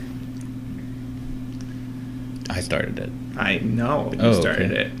I started it. I know you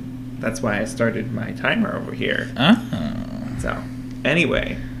started it. That's why I started my timer over here. So,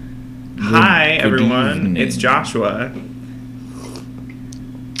 anyway. Hi, everyone. Evening. It's Joshua.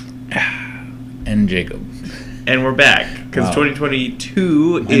 And Jacob. And we're back. Because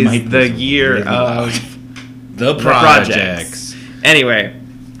 2022 is the year of the projects. Anyway,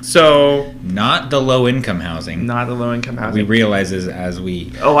 so... Not the low-income housing. Not the low-income housing. We realized this as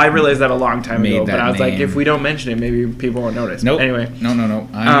we... Oh, I realized that a long time ago. But I was name. like, if we don't mention it, maybe people won't notice. Nope. Anyway. No.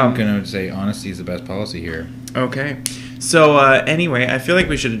 I'm going to say honesty is the best policy here. Okay. So, anyway, I feel like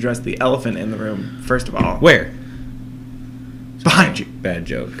we should address the elephant in the room, first of all. Where? Behind you. Bad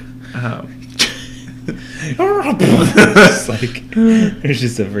joke. It's like, there's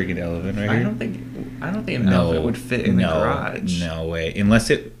just a freaking elephant right here. I don't think an elephant would fit in the garage. No way. Unless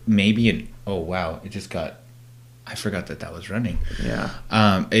it maybe oh wow, it just got I forgot that was running. Yeah.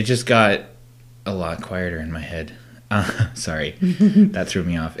 It just got a lot quieter in my head. Sorry. That threw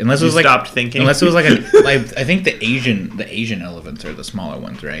me off. Unless it was stopped thinking. Unless it was like I think the Asian elephants are the smaller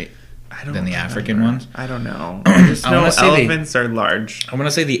ones, right? Than the African ones? I don't know. I just know elephants are large. I want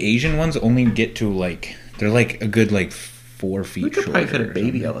to say the Asian ones only get to they're like a good 4 feet shorter. We could probably fit a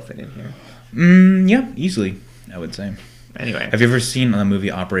baby elephant in here. Yeah, easily, I would say. Anyway. Have you ever seen the movie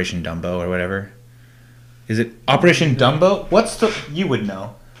Operation Dumbo or whatever? Is it Operation Dumbo? You would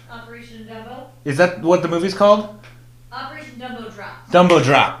know. Operation Dumbo? Is that what the movie's called? Operation Dumbo Drop. Dumbo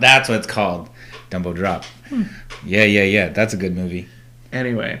Drop. That's what it's called. Dumbo Drop. Yeah. That's a good movie.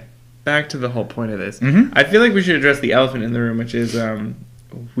 Anyway. Back to the whole point of this. Mm-hmm. I feel like we should address the elephant in the room, which is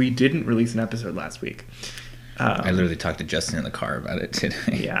we didn't release an episode last week. I literally talked to Justin in the car about it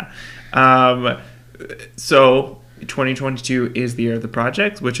today. Yeah. So 2022 is the year of the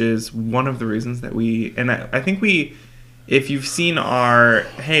project, which is one of the reasons that I think if you've seen our,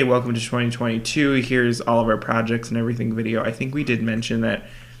 hey, welcome to 2022, here's all of our projects and everything video, I think we did mention that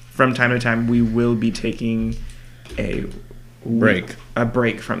from time to time we will be taking a break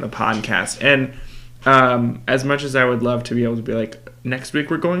from the podcast. And as much as I would love to be able to be like, next week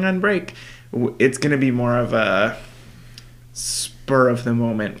we're going on break, it's going to be more of a spur of the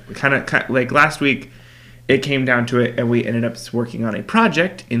moment. Kind of like last week, it came down to it, and we ended up working on a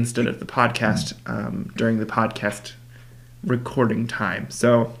project instead of the podcast during the podcast recording time.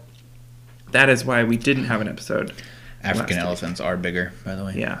 So that is why we didn't have an episode. African elephants are bigger, by the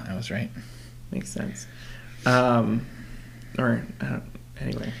way. Yeah. I was right. Makes sense.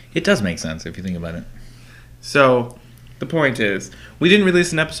 Anyway. It does make sense if you think about it. So, the point is, we didn't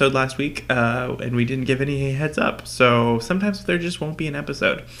release an episode last week, and we didn't give any heads up. So, sometimes there just won't be an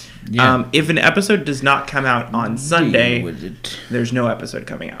episode. Yeah. If an episode does not come out on Sunday, there's no episode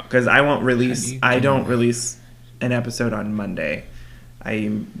coming out. Because I don't release an episode on Monday.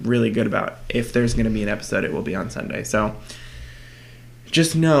 I'm really good about if there's going to be an episode, it will be on Sunday. So,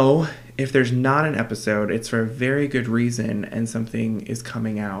 just know, if there's not an episode, it's for a very good reason and something is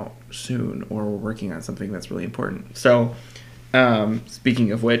coming out soon, or we're working on something that's really important. So,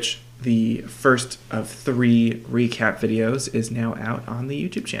 speaking of which, the first of 3 recap videos is now out on the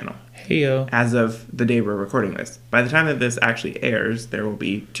YouTube channel. Heyo. As of the day we're recording this. By the time that this actually airs, there will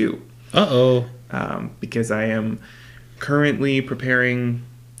be 2. Uh-oh. Because I am currently preparing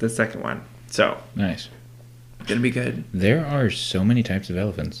the second one. So. Nice. Gonna be good. There are so many types of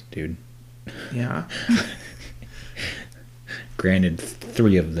elephants, dude. Yeah. Granted,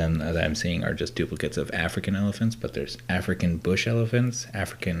 3 of them that I'm seeing are just duplicates of African elephants, but there's African bush elephants,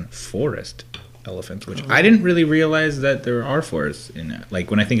 African forest elephants, which I didn't really realize that there are forests in it. Like,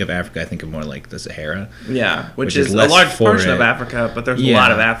 when I think of Africa, I think of more like the Sahara. Yeah, which is a large portion of Africa, but there's a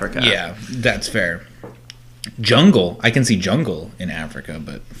lot of Africa. Yeah, that's fair. Jungle. I can see jungle in Africa,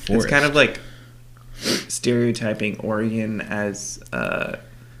 but forest. It's kind of like stereotyping Oregon as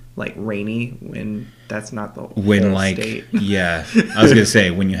like rainy when that's not the whole state. Yeah, I was gonna say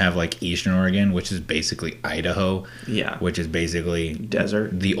when you have like Eastern Oregon, which is basically Idaho, yeah, which is basically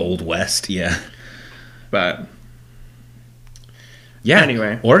desert, the Old West, yeah. But yeah,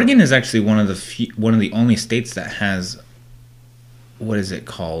 anyway, Oregon is actually one of the only states that has, what is it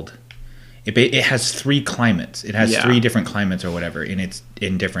called? It has 3 climates. It has 3 different climates or whatever, and it's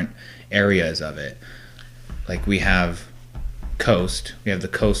in different areas of it. Like we have coast, we have the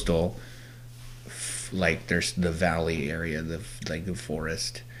coastal, like there's the valley area, the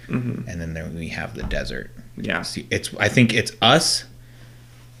forest, and then we have the desert. Yeah, I think it's us.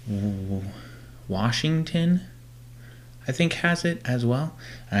 Washington, I think, has it as well.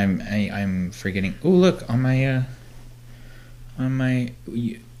 I'm forgetting. Oh, look on my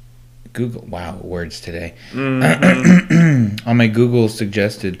Google. Wow, words today. Mm-hmm. On my Google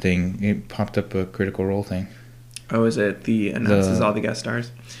suggested thing, it popped up a Critical Role thing. Oh, is it the announces all the guest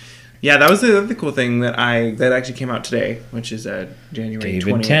stars? Yeah, that was the other cool thing that actually came out today, which is January 20th.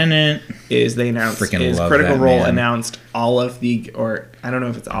 David Tennant. Is they announced Freaking love Critical that Role man. announced all of the, or I don't know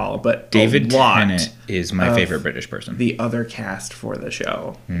if it's all, but David a lot Tennant is my favorite British person. the other cast for the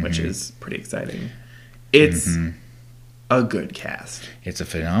show, which is pretty exciting. It's a good cast. It's a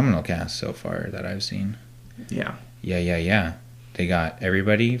phenomenal cast so far that I've seen. Yeah. Yeah. They got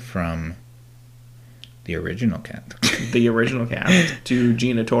everybody from the original cast. The original cast to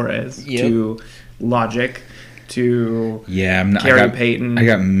Gina Torres to Logic to Carrie Payton. I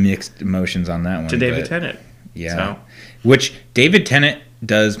got mixed emotions on that one. To David Tennant. Yeah. So. Which David Tennant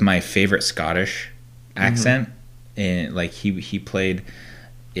does my favorite Scottish accent. And like he played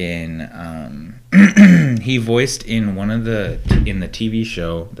in he voiced in the TV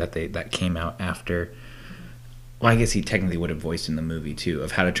show that came out after. Well, I guess he technically would have voiced in the movie too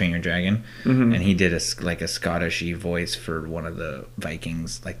of How to Train Your Dragon, and he did a Scottish-y voice for one of the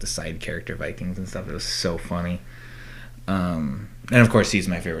Vikings, like the side character Vikings and stuff. It was so funny. And of course, he's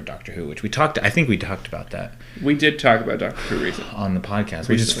my favorite Doctor Who, which I think we talked about that. We did talk about Doctor Who recently on the podcast,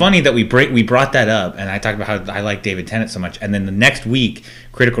 which is funny that we brought that up, and I talked about how I like David Tennant so much, and then the next week,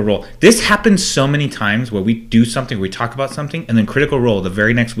 Critical Role. This happens so many times where we do something, we talk about something, and then Critical Role the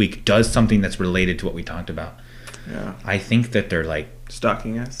very next week does something that's related to what we talked about. Yeah. I think that they're like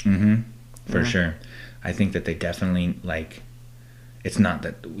stalking us. For sure. I think that they definitely like. It's not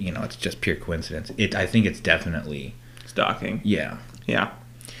that it's just pure coincidence. I think it's definitely stalking. Yeah. Yeah.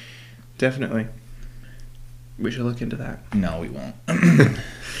 Definitely. We should look into that. No, we won't.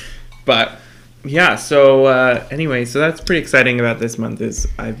 But yeah. So anyway, so that's pretty exciting about this month. Is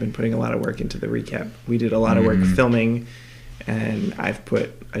I've been putting a lot of work into the recap. We did a lot of work filming, and I've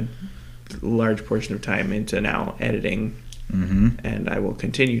put a large portion of time into now editing, and I will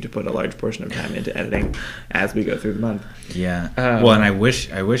continue to put a large portion of time into editing as we go through the month. Yeah. Well, and I wish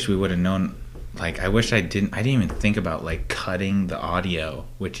we would have known. Like, I wish I didn't even think about like cutting the audio,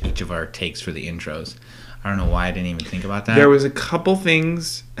 which each of our takes for the intros. I don't know why I didn't even think about that. There was a couple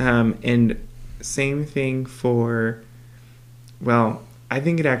things, and same thing for. Well, I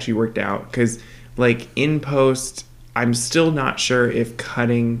think it actually worked out because, like, in post. I'm still not sure if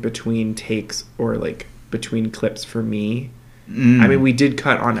cutting between takes or like between clips for me. I mean, we did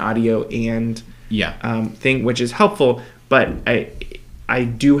cut on audio and thing, which is helpful, but I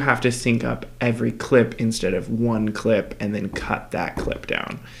do have to sync up every clip instead of one clip and then cut that clip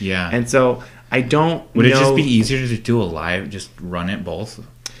down. Yeah. And so I don't Would know. it just be easier to do a live, just run it both?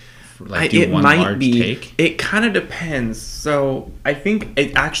 Like do it one might large be. take? It kind of depends. So I think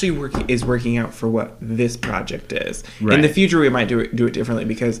it actually is working out for what this project is. Right. In the future, we might do it differently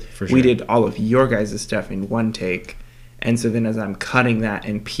because For sure. we did all of your guys' stuff in one take, and so then as I'm cutting that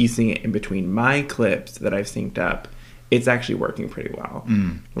and piecing it in between my clips that I've synced up, it's actually working pretty well.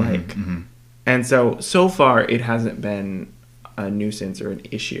 And so far it hasn't been a nuisance or an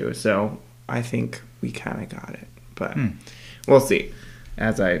issue. So I think we kind of got it, but we'll see.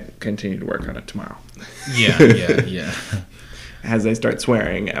 As I continue to work on it tomorrow. Yeah. As I start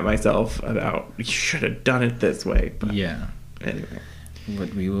swearing at myself about, you should have done it this way. But anyway.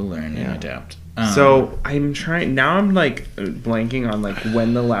 But we will learn and adapt. So I'm trying, now I'm like blanking on like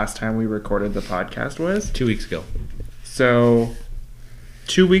when the last time we recorded the podcast was. 2 weeks ago. So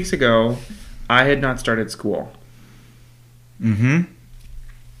 2 weeks ago, I had not started school.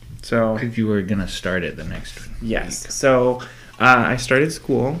 So. If you were going to start it the next week. Yes. So. I started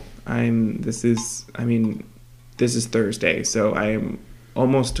school. This is Thursday, so I am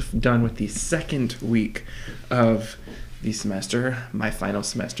almost done with the second week of the semester, my final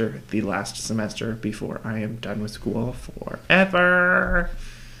semester, the last semester before I am done with school forever.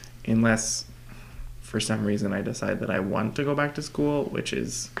 Unless, for some reason, I decide that I want to go back to school, which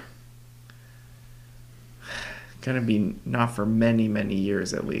is going to be not for many, many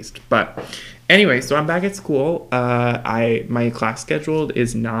years at least. But anyway, so I'm back at school. My class schedule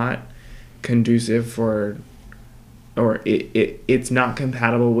is not conducive for, or it's not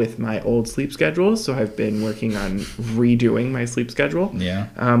compatible with my old sleep schedule. So I've been working on redoing my sleep schedule.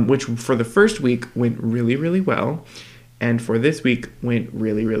 Yeah. Which for the first week went really, really well. And for this week went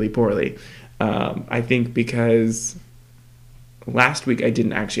really, really poorly. I think because last week I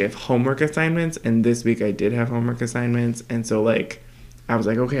didn't actually have homework assignments, and this week I did have homework assignments, and so like I was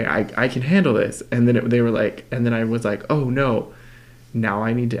like, okay, I can handle this, and then they were like, and then I was like, oh no, now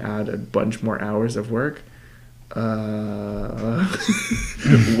I need to add a bunch more hours of work. Where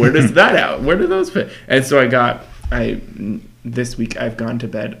does that out? Where do those fit? And so this week I've gone to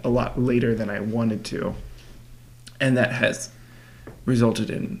bed a lot later than I wanted to, and that has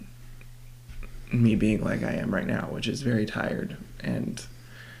resulted in me being like I am right now, which is very tired. And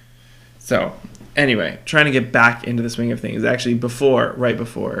so, anyway, trying to get back into the swing of things. Actually, right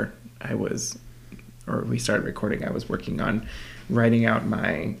before we started recording, I was working on writing out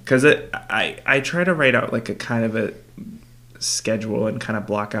because I try to write out like a kind of a schedule and kind of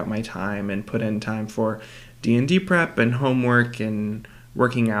block out my time and put in time for D&D prep and homework and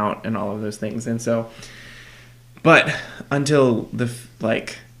working out and all of those things. And so, but until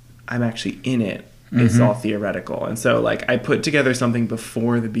I'm actually in it, it's all theoretical. And so like I put together something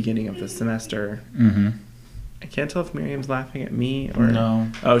before the beginning of the semester. I can't tell if Miriam's laughing at me or no.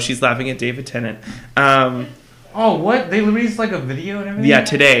 Oh, she's laughing at David Tennant. Oh, what? They released like a video and everything? Yeah,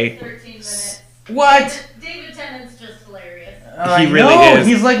 today. 13 minutes. What? David Tennant's just hilarious. He really is.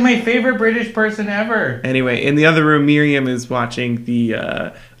 He's like my favorite British person ever. Anyway, in the other room, Miriam is watching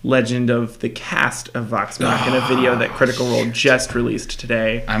the Legend of the Cast of Vox Machina video that Critical Role just released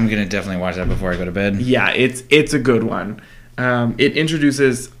today. I'm going to definitely watch that before I go to bed. Yeah, it's a good one. It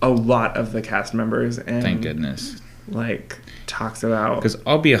introduces a lot of the cast members. And thank goodness. Like, talks about... Because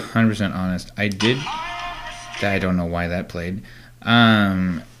I'll be 100% honest. I don't know why that played.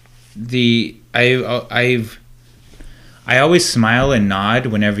 I always smile and nod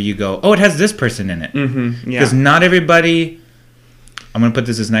whenever you go, oh, it has this person in it. Because not everybody, I'm going to put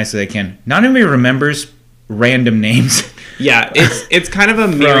this as nice as I can, not everybody remembers random names. Yeah, it's kind of a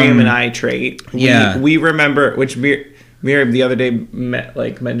Miriam and I trait. We remember, which Miriam the other day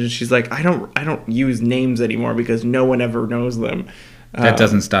mentioned, she's like, I don't use names anymore because no one ever knows them. That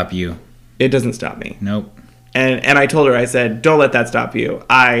doesn't stop you. It doesn't stop me. Nope. And I told her, I said, don't let that stop you.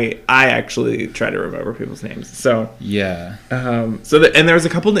 I actually try to remember people's names. So yeah. And there was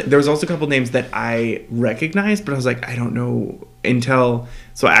also a couple names that I recognized, but I was like, I don't know until.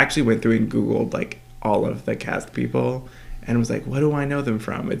 So I actually went through and Googled like all of the cast people, and was like, what do I know them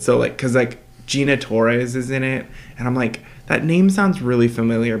from? It's so like because like Gina Torres is in it, and I'm like, that name sounds really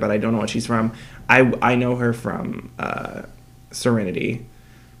familiar, but I don't know what she's from. I know her from Serenity.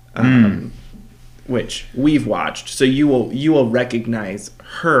 Which we've watched, so you will recognize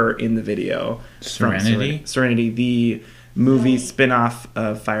her in the video. Serenity? Serenity, the movie spin-off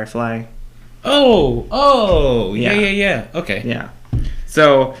of Firefly. Yeah. Okay. Yeah.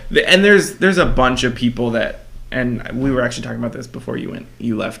 So, and there's a bunch of people that, and we were actually talking about this before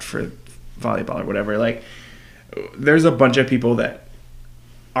you left for volleyball or whatever. Like, there's a bunch of people that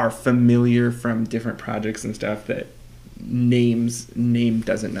are familiar from different projects and stuff that name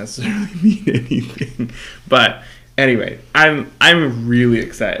doesn't necessarily mean anything. But anyway, I'm really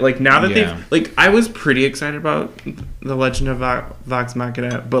excited. Like now that they've like I was pretty excited about the Legend of Vox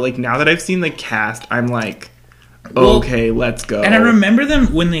Machina, but like now that I've seen the cast, I'm like, okay, let's go. And I remember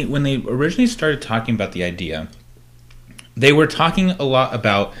them when they originally started talking about the idea. They were talking a lot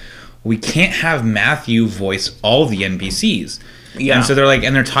about we can't have Matthew voice all the NPCs. Yeah. And so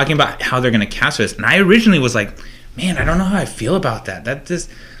they're talking about how they're going to cast this. And I originally was like, man, I don't know how I feel about that. That just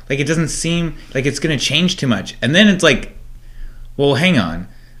like it doesn't seem like it's going to change too much. And then it's like, well, hang on,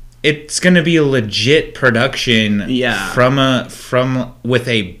 it's going to be a legit production. From with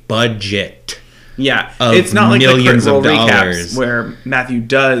a budget. Yeah, it's not like millions the of dollars where Matthew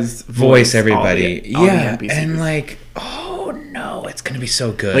does voice everybody. All the NPCs. And like, oh no, it's going to be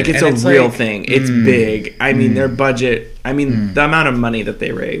so good. Like it's a real thing. It's big. I mean, their budget. I mean, the amount of money that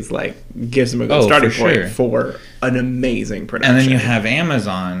they raise, like, gives them a good starting point for an amazing production. And then you have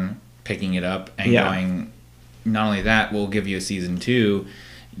Amazon picking it up and going, not only that, we'll give you a season 2,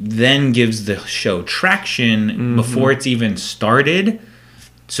 then gives the show traction before it's even started,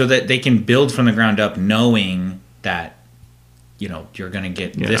 so that they can build from the ground up, knowing that you're going to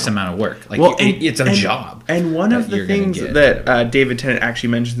get this amount of work. Like, it's a job. And one of the things that David Tennant actually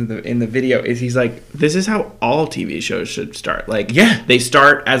mentions in the video is he's like, this is how all TV shows should start. Like, they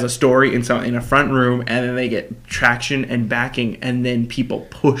start as a story in a front room, and then they get traction and backing, and then people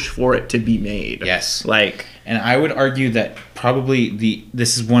push for it to be made. Yes. Like, and I would argue that probably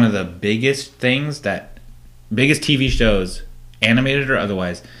this is one of the biggest TV shows, animated or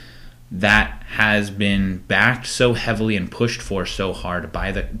otherwise, that has been backed so heavily and pushed for so hard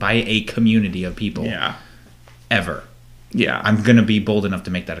by a community of people. Yeah. Ever. Yeah. I'm going to be bold enough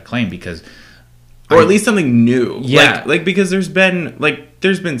to make that a claim because... Or at least something new. Yeah. Like because there's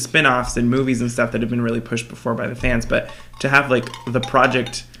been spin-offs and movies and stuff that have been really pushed before by the fans, but to have like the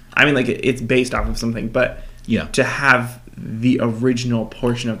project... I mean, like it's based off of something, but to have the original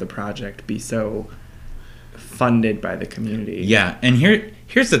portion of the project be so funded by the community. Yeah. And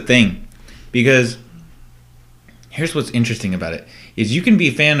here's the thing, because here's what's interesting about it, is you can be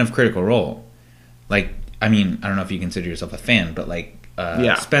a fan of Critical Role. Like, I mean, I don't know if you consider yourself a fan, but like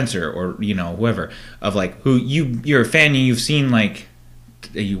Spencer or whoever, of like who you're a fan and you've seen, like,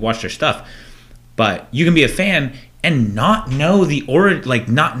 you watch their stuff, but you can be a fan and not know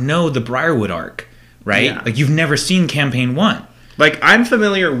not know the Briarwood arc, right? Yeah. Like, you've never seen campaign 1. Like, I'm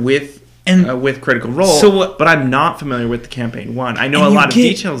familiar with Critical Role, but I'm not familiar with the campaign 1. I know a lot of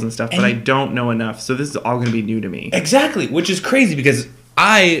details and stuff, but I don't know enough. So this is all going to be new to me. Exactly, which is crazy because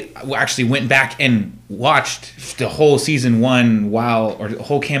I actually went back and watched the whole season 1 the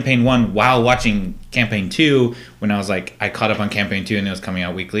whole campaign 1 while watching campaign 2. When I caught up on campaign 2 and it was coming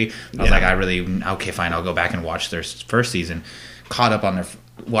out weekly. I was like, okay, fine, I'll go back and watch their first season. Caught up on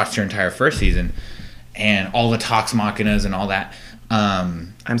watched their entire first season and all the Vox Machinas and all that.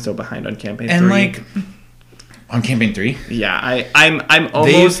 I'm so behind on campaign 3. And like on campaign 3, yeah,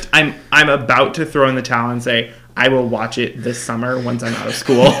 I'm about to throw in the towel and say I will watch it this summer once I'm out of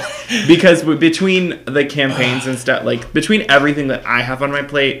school, because between the campaigns and stuff, like between everything that I have on my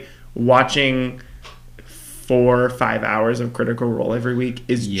plate, watching 4 or 5 hours of Critical Role every week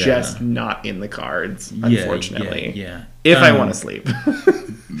is just not in the cards, unfortunately. Yeah. If I want to sleep.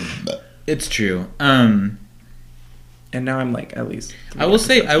 It's true. And now I'm like, at least. I will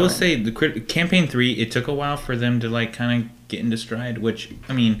say the campaign 3, it took a while for them to like kind of get into stride, which,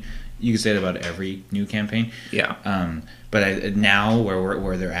 I mean, you can say that about every new campaign. Yeah. But now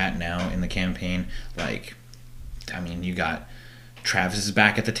where they're at now in the campaign, like, I mean, you got Travis is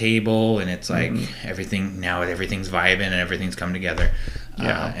back at the table, and it's like everything's vibing and everything's come together.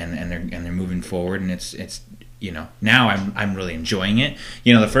 Yeah. And they're moving forward, and it's now I'm really enjoying it.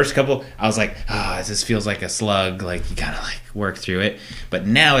 The first couple, I was like, this feels like a slug. Like, you gotta like work through it. But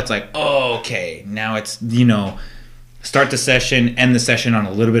now it's like, okay, now it's start the session, end the session on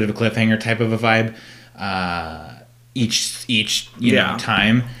a little bit of a cliffhanger type of a vibe. Each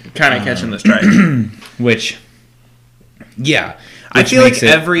time, kind of catching the stride. Which I feel like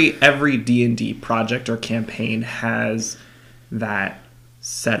every D&D project or campaign has that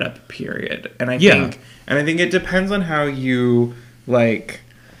setup period, and I think it depends on how you like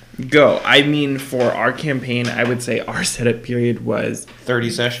go. I mean, for our campaign, I would say our setup period was 30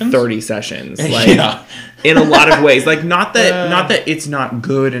 sessions. Like, in a lot of ways. Like, not that it's not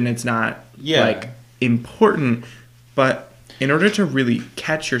good and it's not like important, but in order to really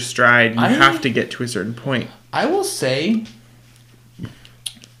catch your stride, you have to get to a certain point. I will say,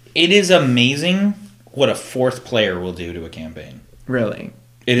 it is amazing what a 4th player will do to a campaign. Really,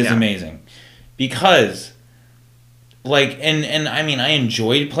 it is amazing. Because, like, and I mean, I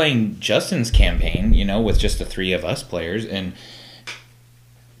enjoyed playing Justin's campaign, with just the 3 of us players,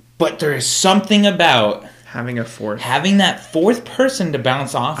 but there is something about having that 4th person to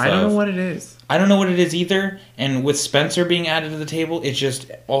bounce off of. I don't know what it is. I don't know what it is either. And with Spencer being added to the table, it's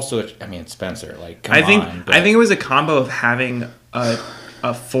just also, I mean, it's Spencer. Like, I think it was a combo of having a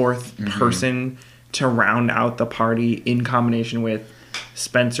 4th person to round out the party in combination with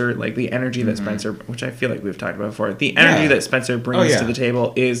Spencer, like the energy that Spencer, which I feel like we've talked about before, the energy that Spencer brings to the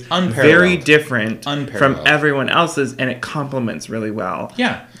table is very different from everyone else's, and it complements really well.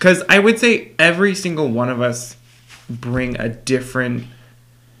 Yeah. Because I would say every single one of us bring a different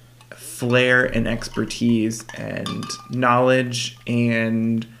flair and expertise and knowledge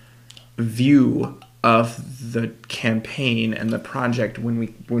and view of the campaign and the project when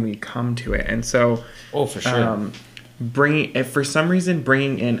we come to it. And so for sure. Bringing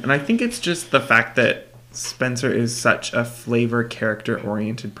in, and I think it's just the fact that Spencer is such a flavor character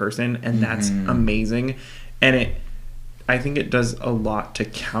oriented person, and that's amazing. And I think it does a lot to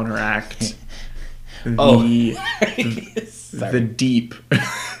counteract the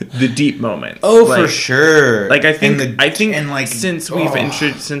deep moments. For sure. Like, I think since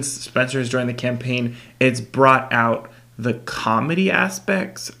Spencer has joined the campaign, it's brought out the comedy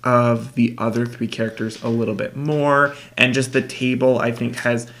aspects of the other 3 characters a little bit more, and just the table, I think,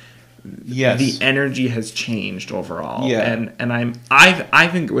 has the energy has changed overall. And I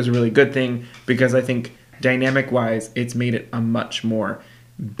think it was a really good thing, because I think dynamic wise, it's made it a much more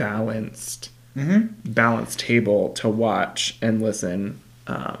balanced table to watch and listen,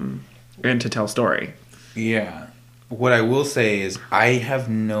 and to tell story. Yeah. What I will say is, I have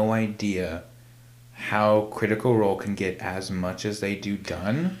no idea how Critical Role can get as much as they do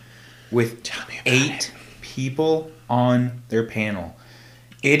done with 8 people on their panel.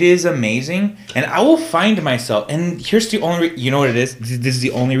 It is amazing, and I will find myself, and here's the only you know what it is? This is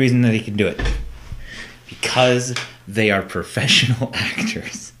the only reason that they can do it. Because they are professional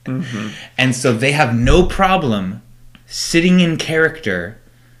actors. And so they have no problem sitting in character,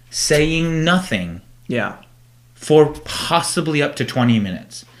 saying nothing for possibly up to 20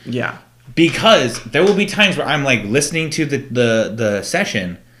 minutes. Yeah. because there will be times where I'm like listening to the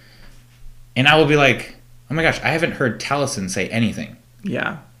session, and I will be like, oh my gosh, I haven't heard Taliesin say anything.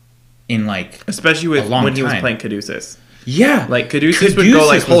 Yeah. In like especially with when he was playing Caduceus. Yeah, like Caduceus would go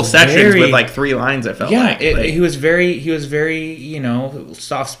like whole sessions with like 3 lines. I felt like he was very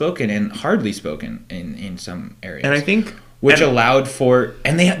soft spoken and hardly spoken in some areas, and I think allowed for,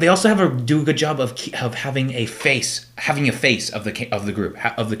 and they also do a good job of having a face of the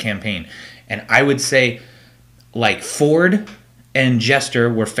group of the campaign, and I would say like Ford and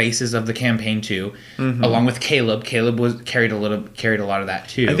Jester were faces of the campaign too, along with Caleb. Caleb carried a lot of that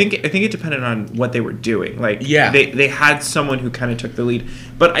too. I think it depended on what they were doing. Like they had someone who kind of took the lead.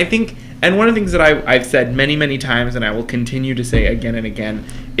 But I think, and one of the things that I've said many times, and I will continue to say again and again,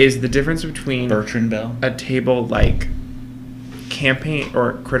 is the difference between Bertrand Bell, a table like Campaign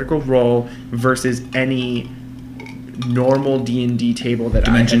or Critical Role versus any normal D&D table that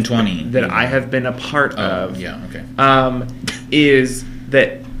Dimension 20 that I have been a part of. Yeah, okay. Is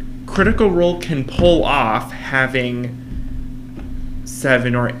that Critical Role can pull off having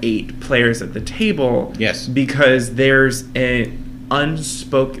 7 or 8 players at the table. Yes. Because there's some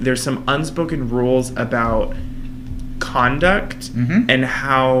unspoken rules about conduct and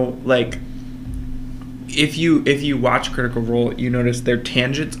how, like, if you watch Critical Role, you notice their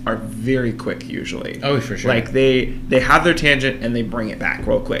tangents are very quick usually. Oh, for sure. Like they have their tangent and they bring it back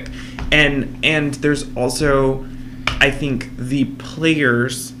real quick. And there's also, I think the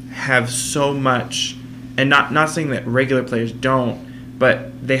players have so much, and not saying that regular players don't,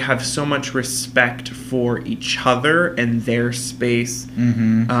 but they have so much respect for each other and their space.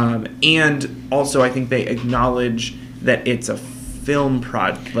 And also I think they acknowledge that it's a film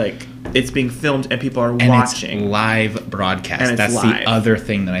like it's being filmed and people are watching. It's live broadcast. And that's live. The other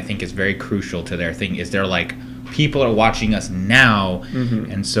thing that I think is very crucial to their thing, is they're like, people are watching us now,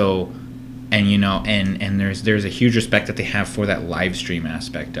 and so, and and there's a huge respect that they have for that live stream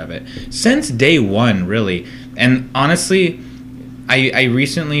aspect of it since day one, really. And honestly, I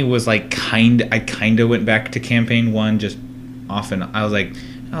recently was like I kind of went back to campaign 1 just often. I was like,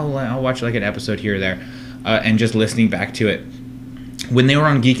 I'll watch like an episode here or there, and just listening back to it. When they were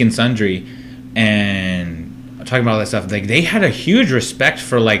on Geek and Sundry and talking about all that stuff, like they had a huge respect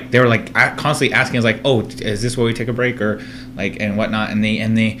for, like, they were like constantly asking us like, oh, is this where we take a break or like and whatnot, and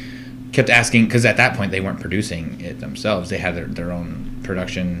they kept asking, because at that point they weren't producing it themselves, they had their own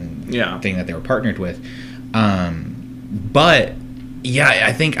production thing that they were partnered with, but yeah,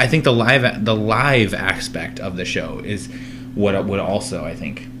 I think the live aspect of the show is what would also, I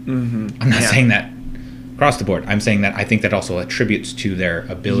think, I'm not saying that across the board. I'm saying that I think that also attributes to their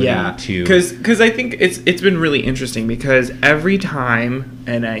ability to... Because I think it's been really interesting, because every time,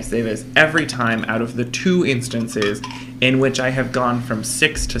 and I say this, every time out of the 2 instances in which I have gone from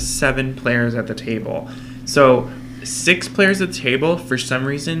 6 to 7 players at the table. So 6 players at the table, for some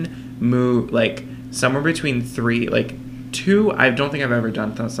reason, move like somewhere between 3, like 2, I don't think I've ever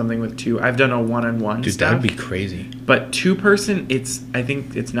done something with 2. I've done a one-on-one Dude, stuff. that would be crazy. But 2-person, I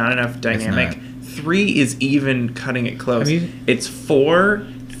think it's not enough dynamic. 3 is even cutting it close. It's 4,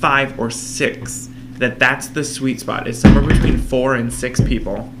 5, or 6. That's the sweet spot. It's somewhere between 4 and 6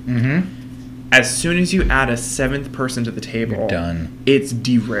 people. As soon as you add a 7th person to the table, you're done. It's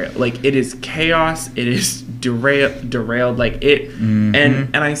derailed. Like, it is chaos. It is derailed. Like it.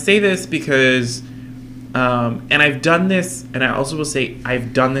 And I say this because, and I've done this, and I also will say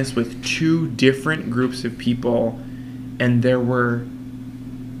I've done this with 2 different groups of people, and there were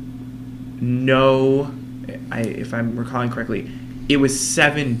if I'm recalling correctly, it was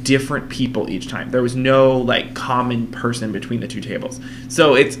 7 different people each time. There was no like common person between the 2 tables.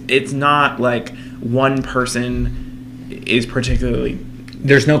 So it's not like one person is particularly...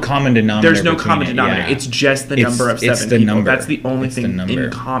 There's no common denominator. There's no common denominator. Yeah. It's just the number of 7 people. Number. That's the only thing in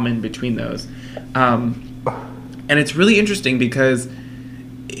common between those. And it's really interesting because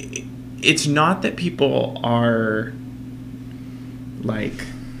it's not that people are like,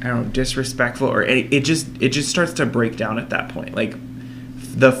 I don't know, disrespectful or it just starts to break down at that point. Like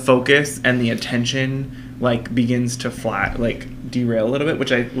the focus and the attention like begins to derail a little bit,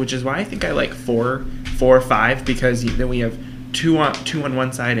 which is why I think I like 4 or 5, because then we have 2 on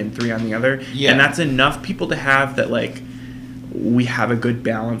one side and 3 on the other. Yeah. And that's enough people to have that like we have a good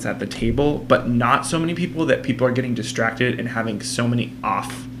balance at the table, but not so many people that people are getting distracted and having so many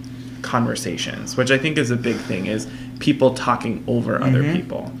off conversations, which I think is a big thing, is people talking over other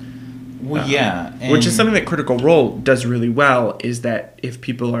people. Well, yeah. Which is something that Critical Role does really well, is that if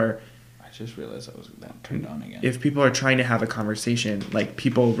people are... I just realized that turned on again. If people are trying to have a conversation, like,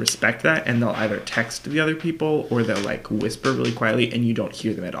 people respect that, and they'll either text the other people or they'll, like, whisper really quietly and you don't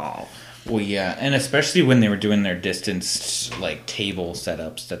hear them at all. Well, yeah, and especially when they were doing their distance like table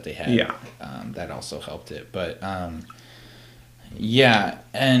setups that they had. Yeah. That also helped it. But yeah,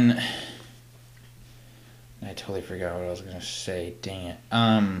 and I totally forgot what I was gonna say. Dang it.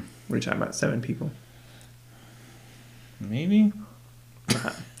 We're talking about 7 people. Maybe.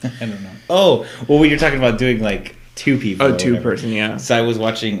 I don't know. Oh, well, when you're talking about doing like 2 people. Oh, 2-person, yeah. So I was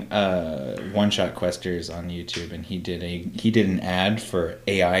watching One Shot Questers on YouTube, and he did an ad for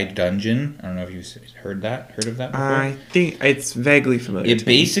AI Dungeon. I don't know if you've heard of that before. I think it's vaguely familiar.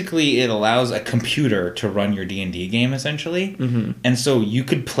 It allows a computer to run your D&D game essentially, Mm-hmm. and so you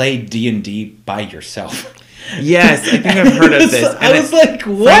could play D&D by yourself. Yes, I think I've heard of this. I was like,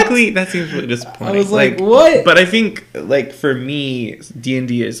 what? Frankly, that seems really disappointing. I was like, what? But I think, like, for me,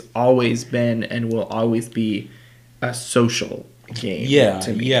 D&D has always been and will always be a social game.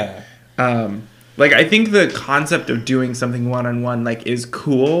 To me. Yeah. Like, I think the concept of doing something one-on-one, like, is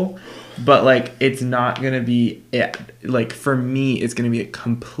cool, but, like, it's not going to be, like, for me, it's going to be a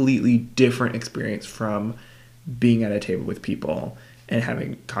completely different experience from being at a table with people and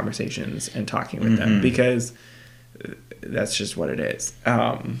having conversations and talking with them, because that's just what it is.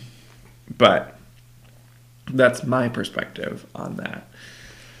 But that's my perspective on that.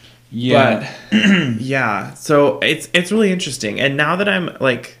 Yeah. But yeah, so it's really interesting. And now that I'm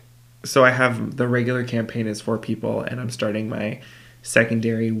like, so I have the regular campaign is 4 people, and I'm starting my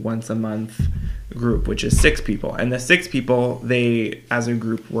secondary once a month group, which is 6 people. And the 6 people, they as a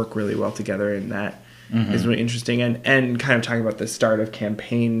group work really well together, and that is really interesting. And kind of talking about the start of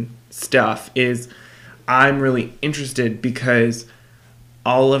campaign stuff is I'm really interested because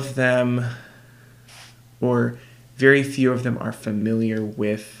all of them, or very few of them, are familiar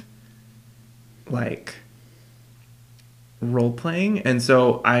with like role playing, and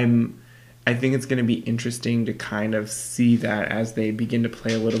so I think it's going to be interesting to kind of see that as they begin to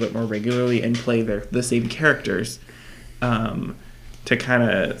play a little bit more regularly and play the same characters, to kind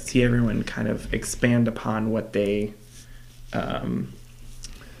of see everyone kind of expand upon what they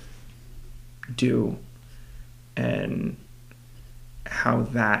do and how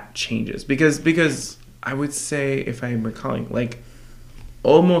that changes, because I would say, if I'm recalling, like,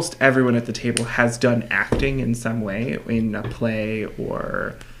 almost everyone at the table has done acting in some way in a play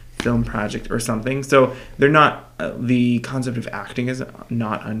or film project or something, so they're not the concept of acting is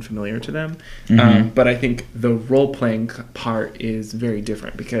not unfamiliar to them. But I think the role-playing part is very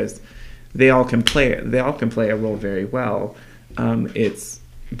different, because they all can play a role very well.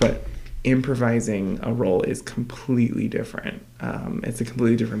 But improvising a role is completely different. It's a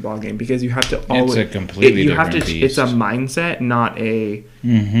completely different ballgame, because you have to always, it's a completely different beast. It's a mindset, not a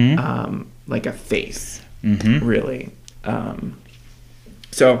like a face, really.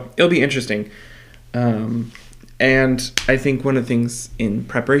 So it'll be interesting. And I think one of the things in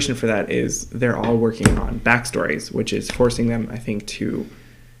preparation for that is they're all working on backstories, which is forcing them, I think, to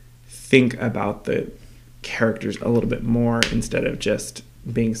think about the characters a little bit more instead of just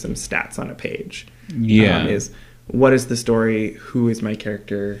being some stats on a page. Yeah. Is what is the story? Who is my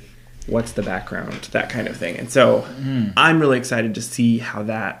character? What's the background? That kind of thing. And so I'm really excited to see how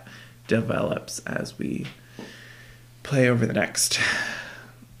that develops as we play over the next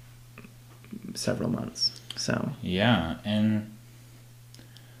several months. So yeah, and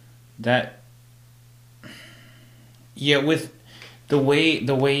that, yeah, with the way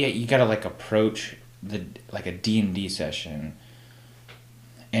you gotta like approach like a D&D session,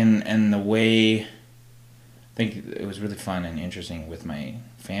 and the way, I think it was really fun and interesting with my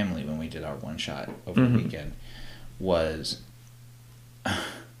family when we did our one shot over the weekend, was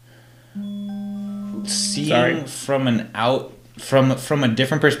seeing from a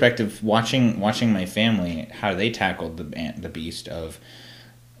different perspective, watching my family, how they tackled the beast of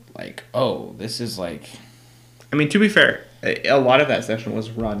like, oh, this is like, I mean, to be fair, a lot of that session was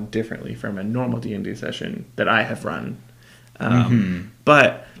run differently from a normal D&D session that I have run.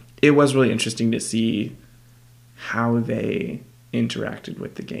 But it was really interesting to see how they interacted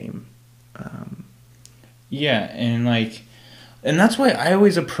with the game. Yeah, and that's why I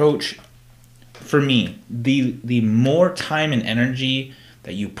always approach, for me, the more time and energy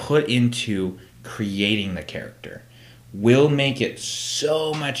that you put into creating the character will make it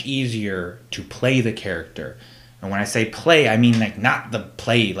so much easier to play the character. And when I say play, I mean like not the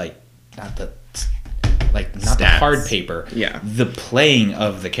play, not the hard paper. Yeah. The playing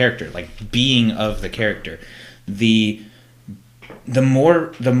of the character, like being of the character. The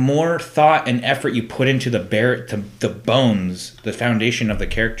more thought and effort you put into the bones, the foundation of the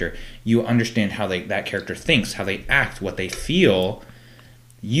character, you understand how that character thinks, how they act, what they feel.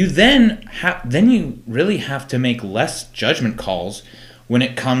 You then you really have to make less judgment calls when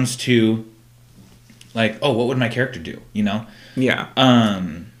it comes to like, oh, what would my character do? You know? Yeah.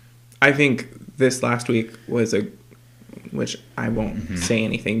 I think this last week was which I won't say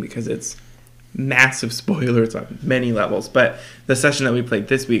anything because it's massive spoilers on many levels, but the session that we played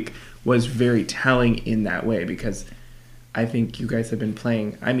this week was very telling in that way, because I think you guys have been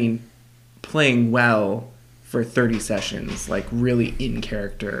playing well for 30 sessions, like really in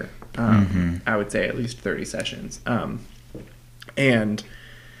character. I would say at least 30 sessions. And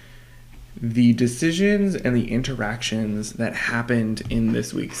the decisions and the interactions that happened in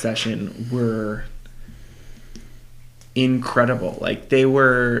this week's session were incredible. Like they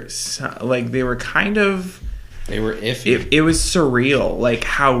were kind of, they were iffy. It was surreal, like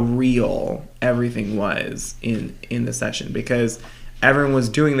how real everything was in the session, because everyone was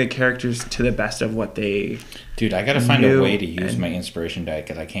doing the characters to the best of what they Dude, I gotta find a way to use my inspiration die,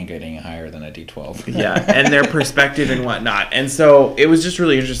 because I can't get any higher than a D12. Yeah, and their perspective and whatnot. And so it was just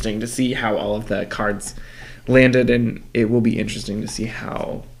really interesting to see how all of the cards landed, and it will be interesting to see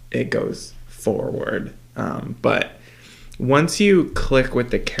how it goes forward. But once you click with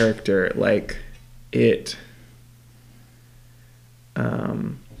the character, like it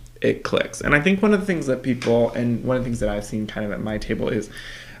clicks. And I think one of the things that people, and one of the things that I've seen kind of at my table is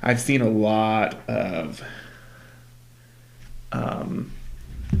I've seen a lot of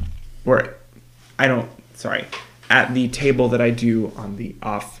at the table that I do on the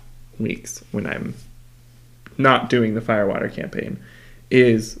off weeks when I'm not doing the Firewater campaign,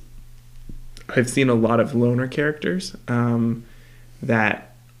 is I've seen a lot of loner characters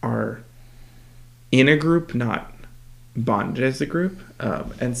that are in a group, not bonded as a group.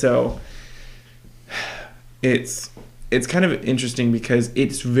 And so it's kind of interesting because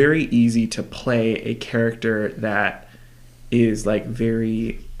it's very easy to play a character that is like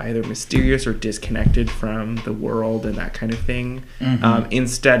very either mysterious or disconnected from the world and that kind of thing,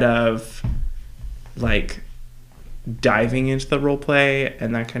 instead of like diving into the role play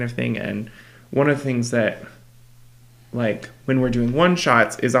and that kind of thing. And one of the things that, like, when we're doing one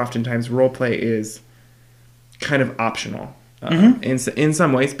shots is oftentimes role play is kind of optional in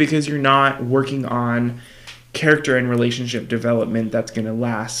some ways, because you're not working on character and relationship development that's going to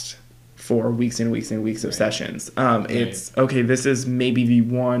last for weeks and weeks and weeks of sessions. It's okay, this is maybe the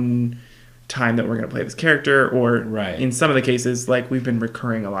one time that we're going to play this character, or in some of the cases, like, we've been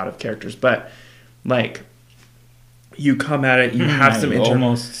recurring a lot of characters, but like you come at it, you have some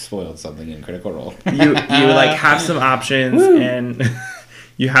almost spoiled something in Critical Role. you like have some options and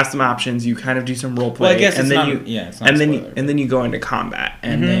you have some options, you kind of do some role play, well, I guess and then you go into combat,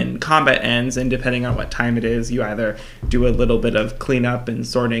 and then combat ends, and depending on what time it is, you either do a little bit of cleanup and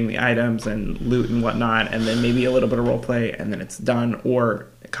sorting the items and loot and whatnot, and then maybe a little bit of role play, and then it's done, or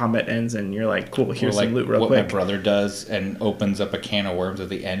combat ends and you're like, cool, here's some loot real quick. What my brother does and opens up a can of worms at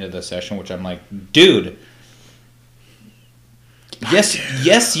the end of the session, which I'm like, dude,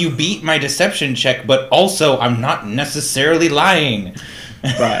 yes, you beat my deception check, but also I'm not necessarily lying.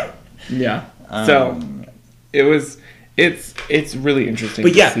 But yeah, so it's really interesting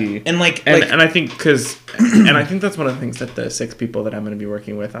to see, and I think and I think that's one of the things that the 6 people that I'm going to be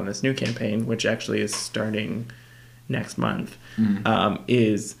working with on this new campaign, which actually is starting next month,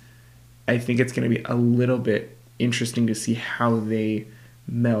 is I think it's going to be a little bit interesting to see how they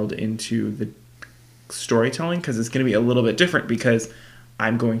meld into the storytelling, because it's going to be a little bit different, because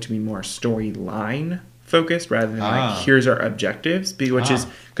I'm going to be more storyline focused rather than like, here's our objectives, which is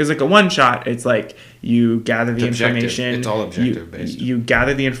because like a one shot, it's like you gather the information, it's all objective based, you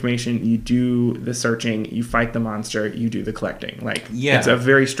gather the information, you do the searching, you fight the monster, you do the collecting, like it's a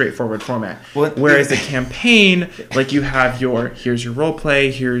very straightforward format. Whereas the campaign, like you have here's your role play,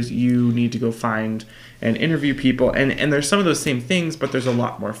 you need to go find and interview people, and there's some of those same things, but there's a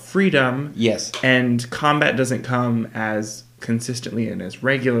lot more freedom, and combat doesn't come as consistently and as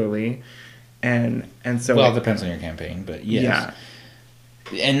regularly. And so, well, it depends on your campaign, but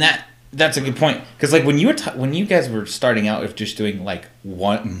and that's a good point, because like when you guys were starting out with just doing like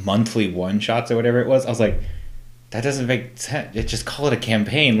monthly one shots or whatever it was, I was like, that doesn't make sense. Just call it a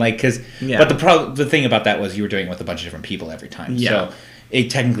campaign, like, but the thing about that was you were doing it with a bunch of different people every time, so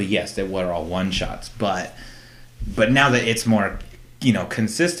it technically they were all one shots, but now that it's more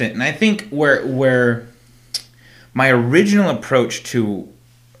consistent, and I think where my original approach to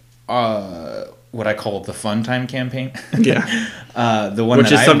what I call the fun time campaign. The one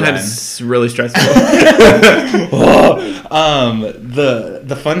which is sometimes really stressful.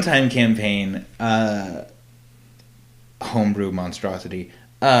 The fun time campaign, homebrew monstrosity,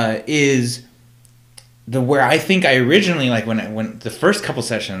 is where I think I originally, like when the first couple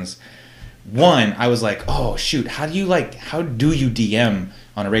sessions one, I was like, oh shoot, how do you DM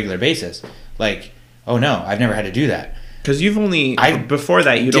on a regular basis? Like, oh no, I've never had to do that. Because before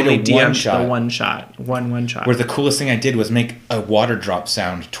that, you'd only DM'd the one shot. Where the coolest thing I did was make a water drop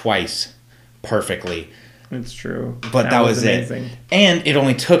sound twice perfectly. It's true. But that was amazing. It. And it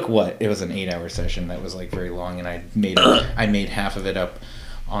only took it was an 8-hour session that was like very long, and I made half of it up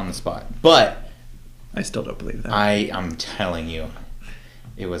on the spot. But I still don't believe that. I'm telling you,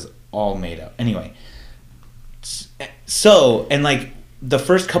 it was all made up. Anyway, so, and like the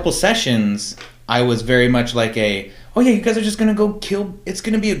first couple sessions, I was very much like oh yeah, you guys are just gonna go kill. It's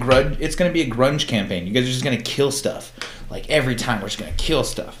gonna be a grunge campaign. You guys are just gonna kill stuff. Like every time, we're just gonna kill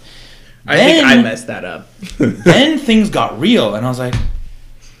stuff. I think I messed that up. Then things got real, and I was like,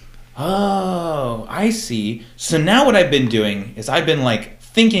 oh, I see. So now what I've been doing is I've been like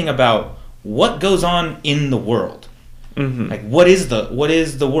thinking about what goes on in the world. Mm-hmm. Like what is the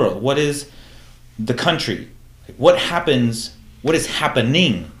world? What is the country? Like, what is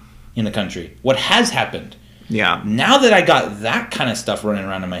happening in the country? What has happened? Yeah. Now that I got that kind of stuff running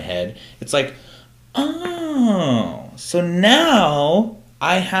around in my head, it's like, oh, so now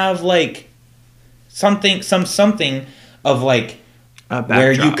I have like something of like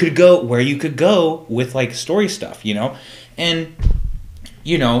where you could go with like story stuff, you know? And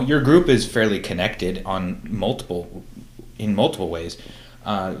you know, your group is fairly connected in multiple ways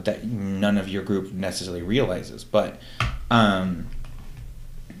that none of your group necessarily realizes. But and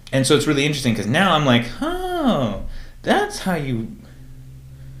so it's really interesting because now I'm like, oh, that's how you.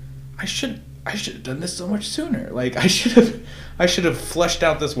 I should have done this so much sooner. Like I should have fleshed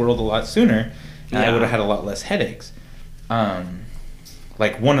out this world a lot sooner, and I would have had a lot less headaches.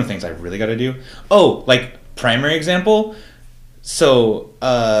 Like one of the things I really got to do. Oh, like primary example. So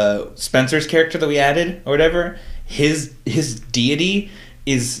Spencer's character that we added or whatever, his deity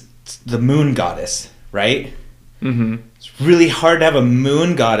is the moon goddess, right? Mm-hmm. It's really hard to have a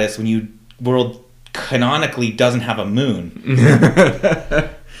moon goddess when your world canonically doesn't have a moon.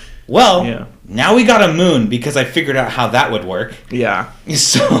 Well, now we got a moon because I figured out how that would work. Yeah.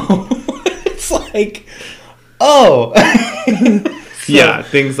 So it's like, oh. So, yeah,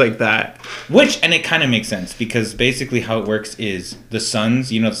 things like that. And it kind of makes sense because basically how it works is the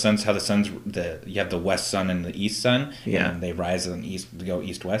suns, you have the west sun and the east sun. Yeah. And they rise on they go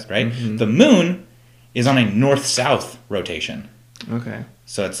east-west, right? Mm-hmm. The moon is on a north-south rotation. Okay.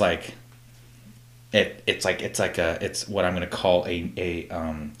 So it's like, it's what I'm going to call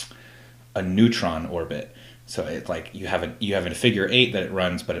a neutron orbit. So it's like you have a figure 8 that it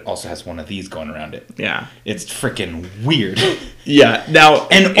runs, but it also has one of these going around it. Yeah. It's freaking weird. Yeah. Now,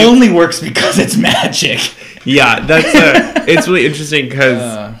 and only works because it's magic. Yeah, it's really interesting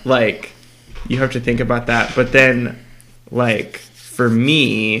because like you have to think about that, but then like for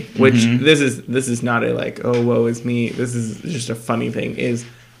me, which this is not a like, oh, woe is me. This is just a funny thing. Is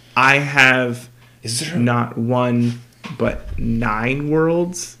I have not 1 but 9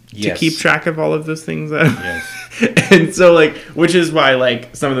 worlds. Yes. To keep track of all of those things. Yes. And so, like, which is why,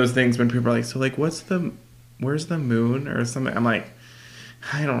 like, some of those things when people are like, so, like, where's the moon or something? I'm like,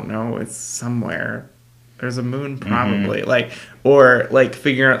 I don't know. It's somewhere. There's a moon probably. Mm-hmm. Like, or, like,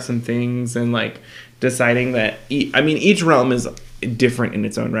 figuring out some things and, like, deciding that, each realm is different in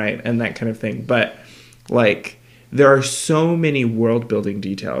its own right and that kind of thing. But, like, there are so many world building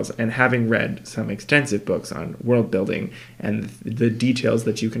details, and having read some extensive books on world building and the details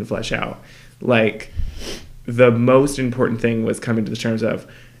that you can flesh out, like the most important thing was coming to the terms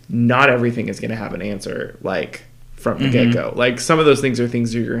of not everything is going to have an answer like from the get-go. Like some of those things are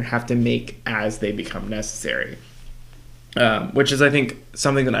things you're going to have to make as they become necessary, which is I think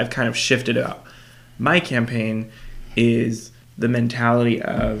something that I've kind of shifted about my campaign is the mentality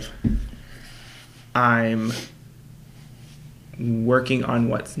of I'm working on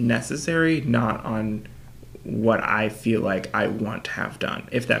what's necessary, not on what I feel like I want to have done,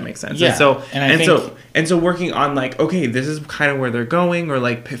 if that makes sense. Yeah. And so working on like, okay, this is kind of where they're going, or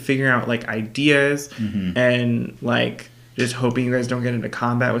like figuring out like ideas and like just hoping you guys don't get into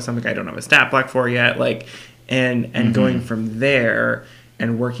combat with something I don't have a stat block for yet, like and going from there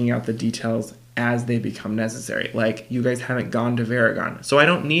and working out the details as they become necessary. Like you guys haven't gone to Varagon, so I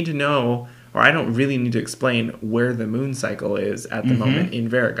don't need to know, or I don't really need to explain where the moon cycle is at the moment in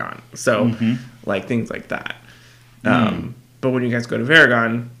Varagon. So, like, things like that. But when you guys go to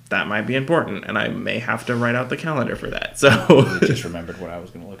Varagon, that might be important, and I may have to write out the calendar for that. So I just remembered what I was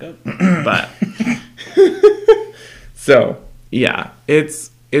going to look up. But so, yeah,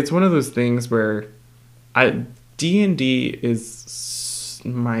 it's one of those things where D&D is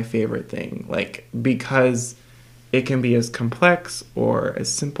my favorite thing. Like, because it can be as complex or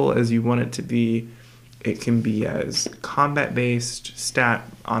as simple as you want it to be. It can be as combat-based, stat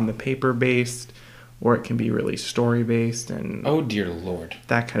on the paper-based, or it can be really story-based and oh dear Lord,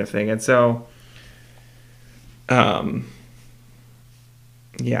 that kind of thing. And so,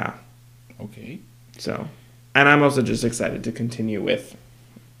 yeah. Okay. So, and I'm also just excited to continue with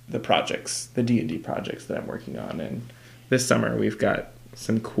the projects, the D&D projects that I'm working on. And this summer we've got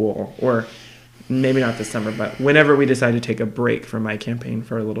some cool, or maybe not this summer, but whenever we decide to take a break from my campaign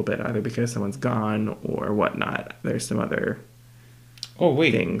for a little bit, either because someone's gone or whatnot, there's some other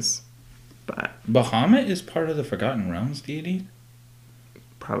things. But Bahamut is part of the Forgotten Realms deity?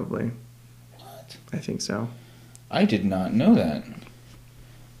 Probably. What? I think so. I did not know that.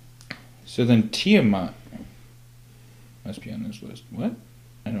 So then Tiamat must be on this list. What?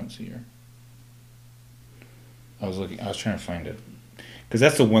 I don't see her. I was trying to find it. Because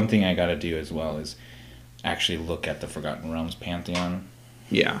that's the one thing I got to do as well, is actually look at the Forgotten Realms pantheon.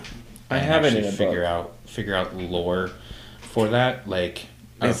 Yeah. I and have it in actually a figure out lore for that, like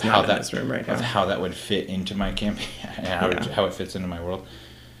it's not in this room right now. Of how that would fit into my campaign and how it fits into my world.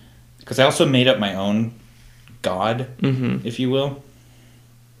 Because I also made up my own god, if you will,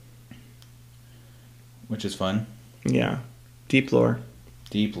 which is fun. Yeah. Deep lore.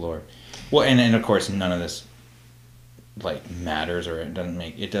 Well, and of course none of this like matters, or it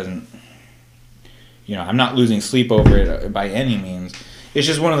doesn't, you know, I'm not losing sleep over it by any means. It's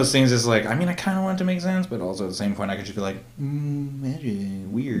just one of those things. Is like, I mean, I kind of want it to make sense, but also at the same point, I could just be like,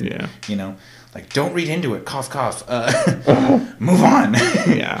 weird. Yeah. You know, like, don't read into it. Cough, cough. Move on.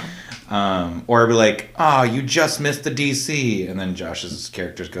 Yeah. Or be like, oh, you just missed the DC, and then Josh's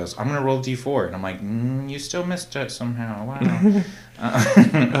character goes, I'm gonna roll a D4, and I'm like, you still missed it somehow. Wow.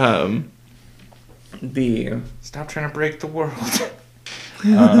 Stop trying to break the world.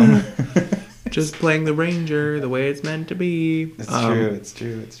 Just playing the ranger the way it's meant to be. It's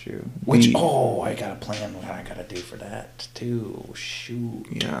true. Which, I got a plan what I gotta do for that too. Shoot.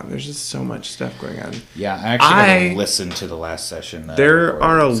 Yeah, there's just so much stuff going on. Yeah, I actually gotta listen to the last session. There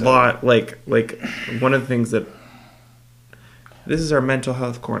are a lot, like one of the things that, this is our mental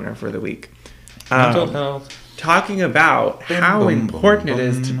health corner for the week. Mental health. Talking about how important it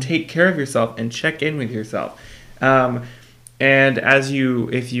is to take care of yourself and check in with yourself. And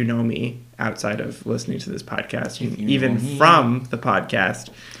if you know me outside of listening to this podcast, even from the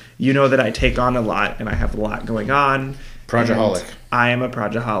podcast, you know that I take on a lot and I have a lot going on. Projectaholic. I am a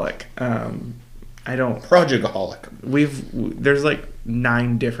projectaholic. I don't... Projectaholic. There's like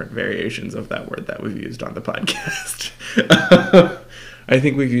 9 different variations of that word that we've used on the podcast. I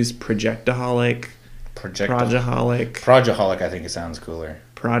think we've used projectaholic. Projectaholic, I think it sounds cooler.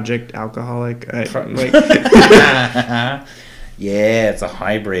 Project alcoholic. Yeah, it's a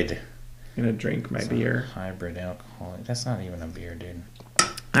hybrid. I'm gonna drink my beer. Hybrid alcoholic. That's not even a beer, dude.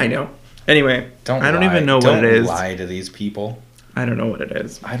 I know. Anyway, I don't even know what Don't it is. lie to these people. I don't know what it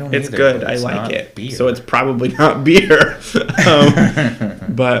is. I don't. It's either, good. it's I like it. Beer. So it's probably not beer.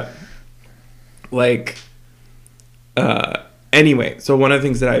 But anyway, so one of the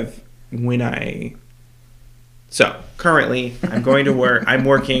things that currently I'm going to work, I'm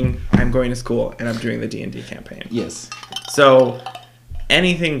working, I'm going to school, and I'm doing the D&D campaign. Yes. So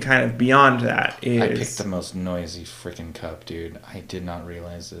anything kind of beyond that is... I picked the most noisy freaking cup, dude. I did not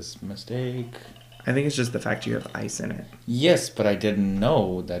realize this mistake. I think it's just the fact you have ice in it. Yes, but I didn't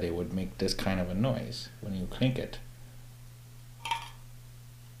know that it would make this kind of a noise when you clink it.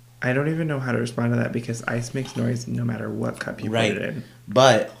 I don't even know how to respond to that because ice makes noise no matter what cup you put it in.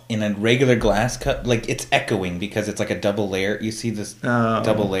 But in a regular glass cup, like, it's echoing because it's like a double layer. You see this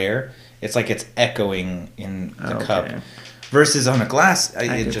double layer? It's like it's echoing in the cup. Versus on a glass,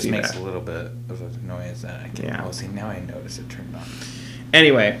 it just makes a little bit of a noise that I can... Yeah. Oh, see, now I notice it turned on.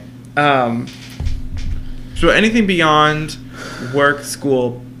 Anyway, so anything beyond work,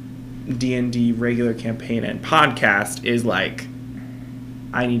 school, D&D, regular campaign, and podcast is like...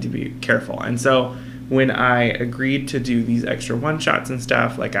 I need to be careful. And so when I agreed to do these extra one-shots and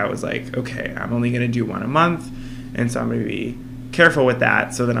stuff, like I was like, okay, I'm only going to do one a month. And so I'm going to be careful with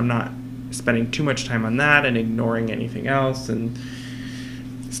that so that I'm not spending too much time on that and ignoring anything else and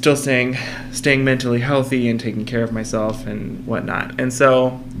still staying mentally healthy and taking care of myself and whatnot. And so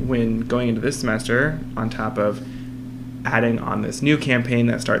when going into this semester, on top of adding on this new campaign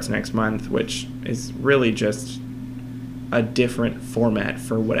that starts next month, which is really just a different format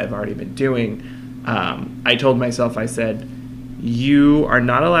for what I've already been doing, I told myself, I said, you are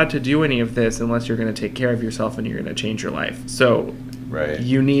not allowed to do any of this unless you're going to take care of yourself and you're going to change your life. So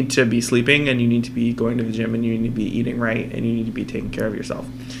you need to be sleeping and you need to be going to the gym and you need to be eating right and you need to be taking care of yourself.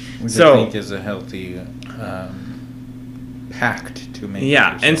 Which I think is a healthy pact to make.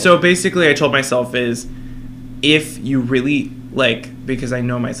 Yeah, and so basically I told myself is, if you really, like, because I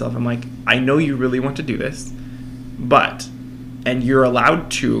know myself, I'm like, I know you really want to do this, and you're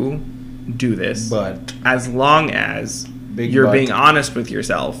allowed to do this, but as long as you're being honest with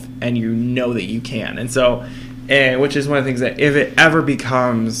yourself and you know that you can. And so, which is one of the things that if it ever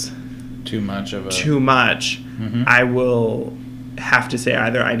becomes too much, mm-hmm. I will have to say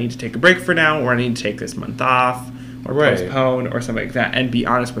either I need to take a break for now, or I need to take this month off, or postpone, or something like that, and be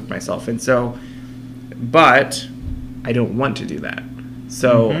honest with myself. And so, but I don't want to do that.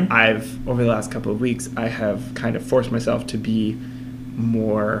 So mm-hmm. I've, over the last couple of weeks, I have kind of forced myself to be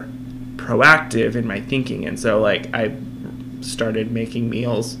more proactive in my thinking. And so, like, I started making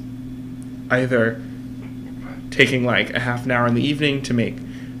meals, either taking like a half an hour in the evening to make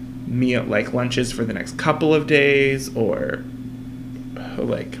like lunches for the next couple of days, or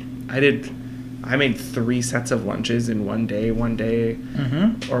like I made 3 sets of lunches in one day,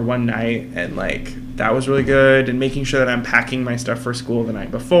 mm-hmm. or one night, and like that was really good. And making sure that I'm packing my stuff for school the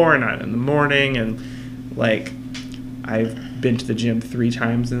night before, not in the morning. And like I've been to the gym 3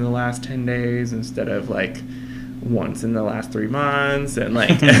 times in the last 10 days instead of like once in the last 3 months. And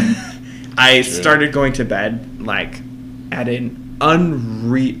like I started going to bed like at an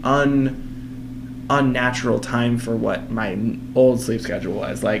unnatural time for what my old sleep schedule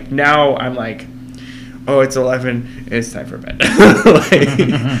was. Like now I'm like, oh, it's 11, it's time for bed. Like,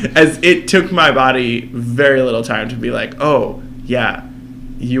 as it took my body very little time to be like, oh yeah,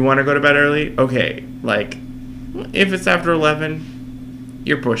 you want to go to bed early? Okay, like if it's after 11,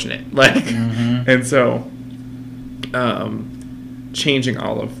 you're pushing it. Like, mm-hmm. And so changing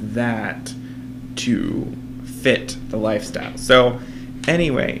all of that to fit the lifestyle. So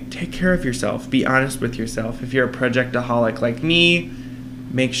anyway, take care of yourself. Be honest with yourself. If you're a projectaholic like me,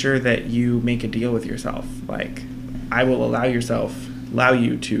 make sure that you make a deal with yourself. Like, I will allow you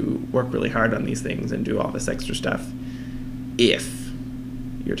to work really hard on these things and do all this extra stuff if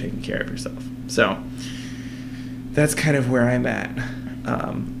you're taking care of yourself. So that's kind of where I'm at.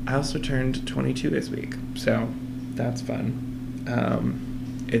 I also turned 22 this week, so that's fun.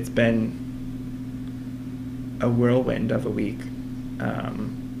 It's been a whirlwind of a week,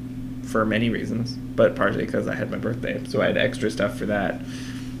 for many reasons, but partially because I had my birthday, so I had extra stuff for that.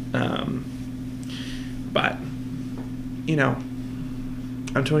 But you know,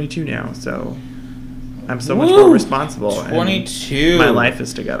 I'm 22 now, so I'm so much more responsible. 22. And my life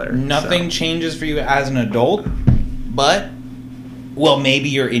is together. Nothing changes for you as an adult, but well, maybe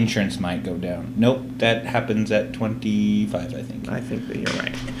your insurance might go down. Nope, that happens at 25, I think. I think that you're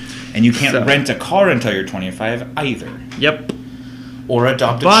right. And you can't rent a car until you're 25 either. Yep. Or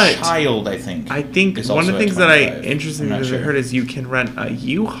adopt a child, I think. I think one of the things that I heard is you can rent a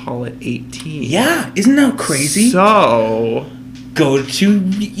U-Haul at 18. Yeah, isn't that crazy? So go to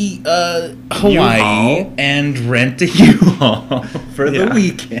Hawaii U-Haul and rent a U-Haul for the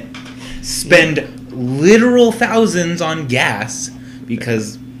weekend. Spend literal thousands on gas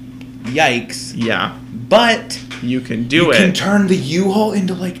because yikes. Yeah. But you can do it. You can turn the U-Haul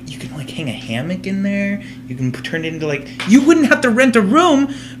into you can hang a hammock in there. You can turn it into you wouldn't have to rent a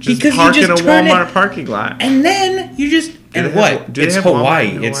room because park you just in a Walmart parking lot. And then you just it's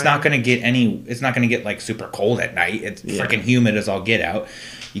Hawaii. It's not going to get it's not going to get super cold at night. It's freaking humid as all get out.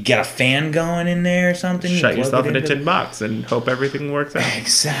 You get a fan going in there or something. Shut yourself in a tin box and hope everything works out.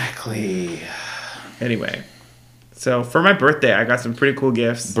 Exactly. Anyway, so for my birthday, I got some pretty cool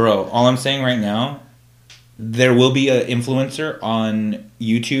gifts. Bro, all I'm saying right now, there will be an influencer on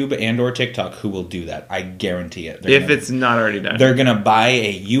YouTube and or TikTok who will do that. I guarantee it. If it's not already done. They're going to buy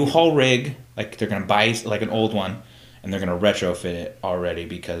a U-Haul rig. They're going to buy an old one. And they're going to retrofit it already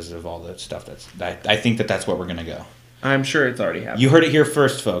because of all the stuff I think that's where we're going to go. I'm sure it's already happened. You heard it here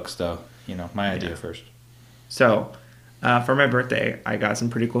first, folks, though. My idea first. So, for my birthday, I got some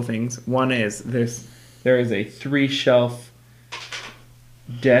pretty cool things. One is there is a 3-shelf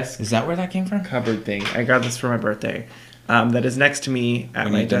desk. Is that where that came from? Cupboard thing. I got this for my birthday. That is next to me at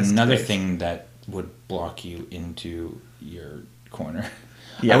my desk. Another thing that would block you into your corner.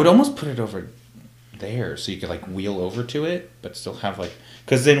 Yeah. I would almost put it over there so you could wheel over to it, but still have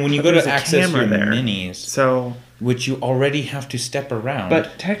because then when you go to access your minis, so which you already have to step around.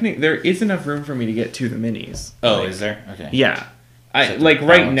 But technically, there is enough room for me to get to the minis. Oh, is there? Okay. Yeah. I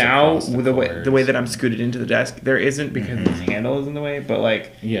right now the way that I'm scooted into the desk, there isn't because this handle is in the way. But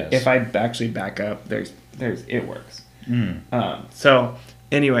if I actually back up, there's it works. So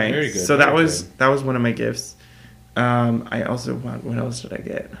anyway, very good, so that was one of my gifts. I also what else did I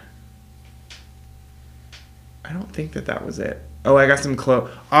get? I don't think that was it. Oh, I got some clothes.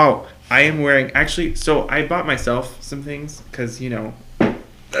 Oh, I am wearing, actually, so I bought myself some things because, you know,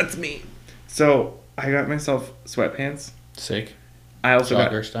 that's me. So I got myself sweatpants. Sick. I also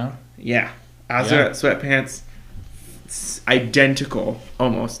Jogger style? Yeah. I also got sweatpants identical,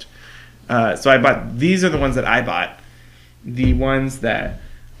 almost. So I bought, these are the ones that I bought. The ones that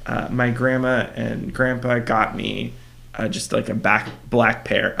my grandma and grandpa got me, just like a black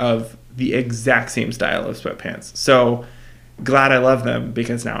pair of the exact same style of sweatpants. So glad I love them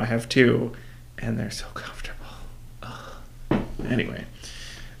because now I have two and they're so comfortable. Ugh. Anyway,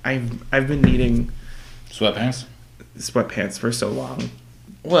 I've been needing sweatpants for so long.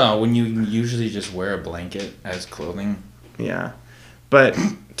 Well, when you usually just wear a blanket as clothing. Yeah. But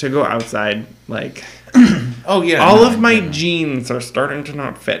to go outside, like... Oh, yeah. All of my jeans are starting to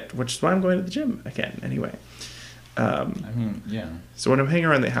not fit, which is why I'm going to the gym again, anyway. I mean, yeah. So when I'm hanging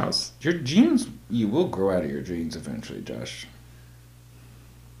around the house... Your jeans, you will grow out of your jeans eventually, Josh.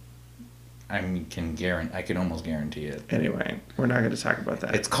 I can almost guarantee it. Anyway, we're not going to talk about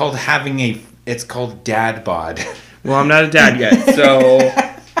that. It's called it's called dad bod. Well, I'm not a dad yet, so...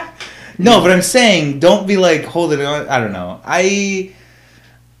 No, but I'm saying, don't be like holding on. I don't know.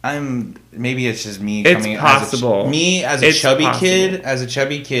 I'm maybe it's just me coming. It's possible. As a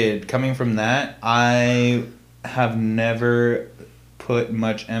chubby kid coming from that, I have never put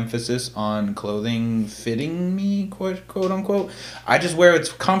much emphasis on clothing fitting me, quote unquote. I just wear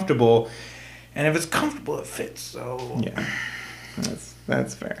it's comfortable, and if it's comfortable, it fits. So yeah,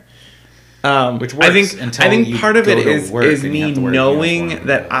 that's fair. Which works. I think part of it is me knowing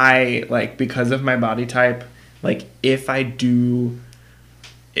that I, like, because of my body type, like if I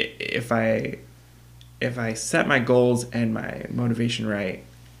set my goals and my motivation right,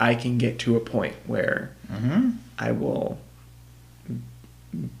 I can get to a point where I will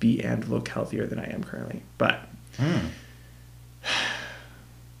be and look healthier than I am currently. But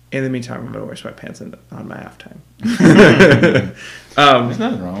in the meantime, I'm going to wear sweatpants on my off time. There's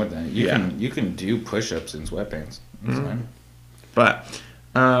nothing wrong with that. You can do push-ups in sweatpants. That's fine. But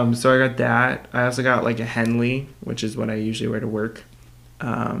so I got that. I also got like a Henley, which is what I usually wear to work.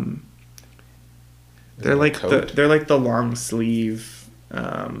 They're like the long sleeve.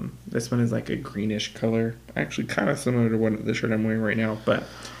 This one is like a greenish color, actually kind of similar to the shirt I'm wearing right now, but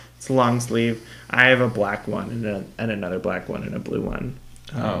it's a long sleeve. I have a black one and another black one and a blue one.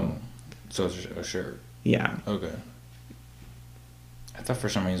 So it's a shirt. Yeah. Okay. I thought for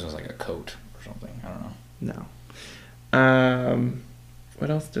some reason it was like a coat or something. I don't know. No. What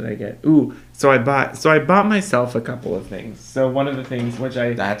else did I get? Ooh, so I bought myself a couple of things. So one of the things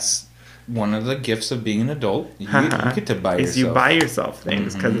that's one of the gifts of being an adult. You get to buy yourself. You buy yourself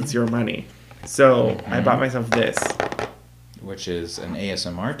things because it's your money. So I bought myself this, which is an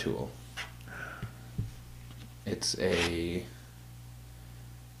ASMR tool. It's a...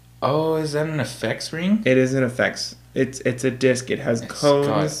 Oh, is that an effects ring? It is an effects. It's a disc. It has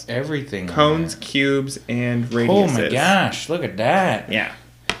cones, got everything. Cones, cubes, and radiuses. Oh my gosh! Look at that. Yeah.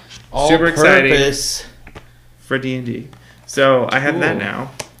 All super purpose exciting for D&D. So I have that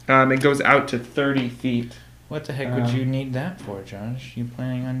now. It goes out to 30 feet. What the heck would you need that for, Josh? You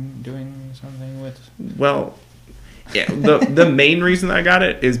planning on doing something with? Well, yeah. The main reason I got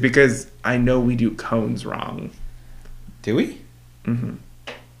it is because I know we do cones wrong. Do we? Mm-hmm.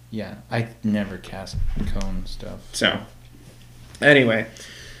 Yeah, I never cast cone stuff. So, anyway,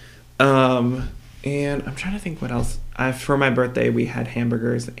 and I'm trying to think what else. For my birthday, we had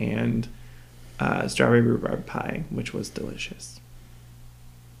hamburgers and strawberry rhubarb pie, which was delicious.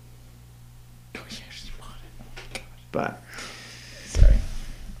 Oh, yeah, I just bought it. But sorry.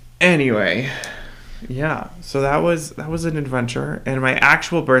 Anyway, yeah. So that was an adventure, and my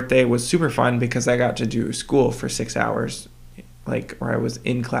actual birthday was super fun because I got to do school for 6 hours. Where I was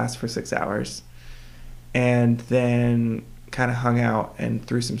in class for 6 hours, and then kind of hung out and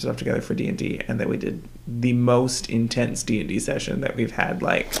threw some stuff together for D&D, and then we did the most intense D&D session that we've had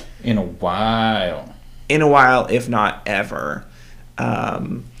in a while, if not ever.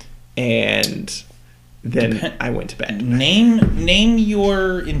 And then I went to bed. Name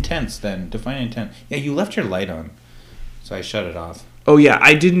your intense then. Define intense. Yeah, you left your light on, so I shut it off. Oh yeah,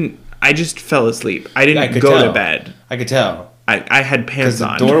 I didn't. I just fell asleep. I didn't go to bed. I could tell. I had pants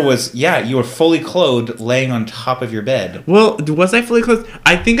on. The door was... Yeah, you were fully clothed, laying on top of your bed. Well, was I fully clothed?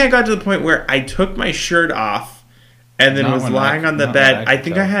 I think I got to the point where I took my shirt off and then was lying on the bed. I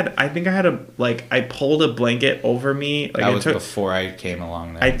think I had I pulled a blanket over me. That was before I came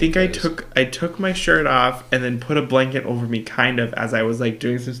along there. I think I took my shirt off and then put a blanket over me kind of as I was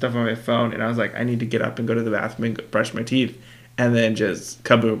doing some stuff on my phone, and I was like, I need to get up and go to the bathroom and brush my teeth. and then just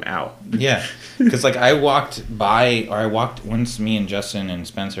kaboom out. Yeah, because like I walked once me and Justin and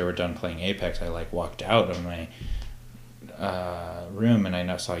Spencer were done playing Apex. I like walked out of my room and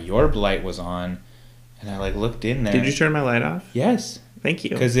I saw your light was on, and I like looked in there. Did you turn my light off? Yes. Thank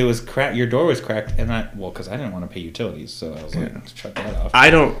you. Because it was cracked. Your door was cracked, and because I didn't want to pay utilities, so I was like, let's shut that off. I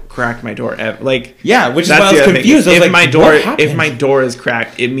don't crack my door ever. Like, yeah, which is why I was confused. I was if my door is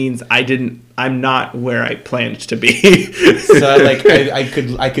cracked, it means I'm not where I planned to be. So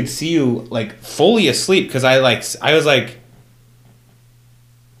I could see you like fully asleep because I was like,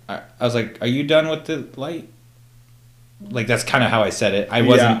 are you done with the light? Like that's kind of how I said it. I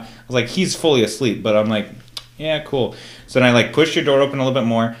wasn't. I was like, he's fully asleep, but I'm like, yeah, cool. So then I like pushed your door open a little bit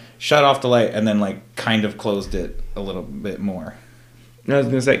more, shut off the light, and then like kind of closed it a little bit more. I was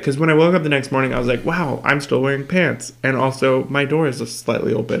gonna say, because when I woke up the next morning, I was like, wow, I'm still wearing pants, and also my door is just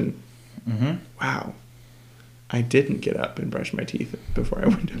slightly open. Mm-hmm. Wow, I didn't get up and brush my teeth before I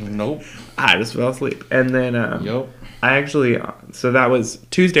went to bed. Nope, I just fell asleep, and then I actually that was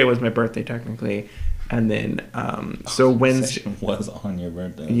Tuesday was my birthday technically. And then, so Wednesday was on your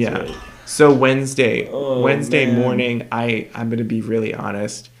birthday. Yeah. Right. So Wednesday morning, I'm going to be really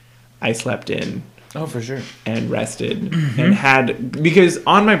honest. I slept in. Oh, for sure. And rested and because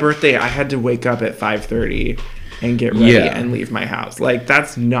on my birthday, I had to wake up at 5:30 and get ready and leave my house. Like,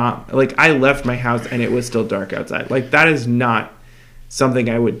 that's not, like, I left my house and it was still dark outside. Like, that is not something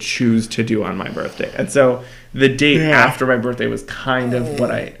I would choose to do on my birthday. And so the date after my birthday was kind of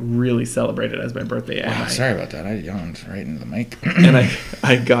what I really celebrated as my birthday. And sorry about that. I yawned right into the mic. And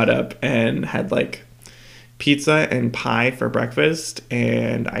I got up and had like pizza and pie for breakfast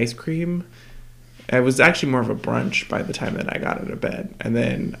and ice cream. It was actually more of a brunch by the time that I got out of bed. And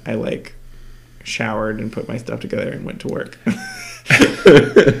then I like showered and put my stuff together and went to work.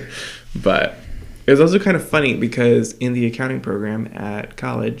 But it was also kind of funny because in the accounting program at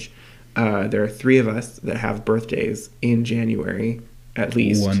college, there are 3 of us that have birthdays in January, at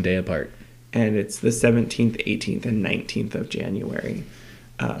least. One day apart. And it's the 17th, 18th, and 19th of January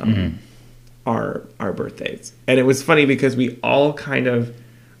are our birthdays. And it was funny because we all kind of,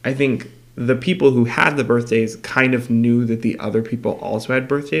 I think the people who had the birthdays kind of knew that the other people also had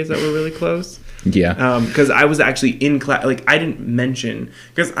birthdays that were really close. Yeah. Because I was actually in class, like I didn't mention,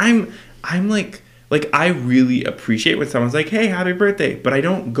 because I'm like, I really appreciate when someone's like, hey, happy birthday. But I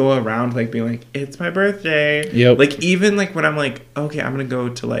don't go around, like, being like, it's my birthday. Yep. Like, even, like, when I'm like, okay, I'm going to go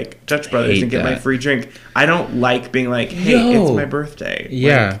to, like, Dutch Brothers and get my free drink. I don't like being like, hey, it's my birthday.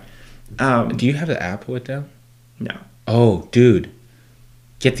 Yeah. Like, do you have the app with them? No. Oh, dude.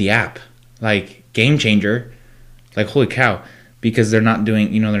 Get the app. Like, game changer. Like, holy cow. Because they're not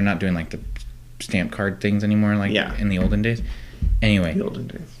doing, like, the stamp card things anymore, like, in the olden days. Anyway. The olden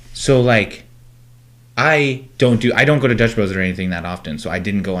days. So, like, I don't go to Dutch Bros or anything that often, so I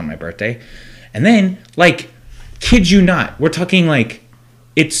didn't go on my birthday. And then, like, kid you not, we're talking like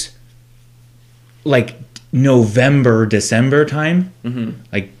it's like November, December time,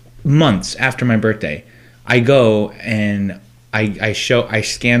 like months after my birthday. I go and I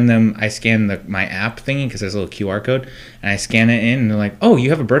scan my app thingy because there's a little QR code, and I scan it in, and they're like, "Oh, you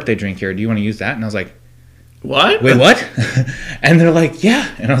have a birthday drink here. Do you want to use that?" And I was like, "What? Wait, what?" And they're like, "Yeah,"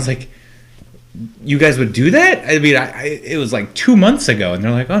 and I was like, you guys would do that? I mean, it was like 2 months ago, and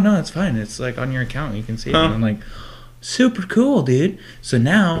they're like, oh, no, it's fine. It's like on your account. You can see it. And I'm like, super cool, dude. So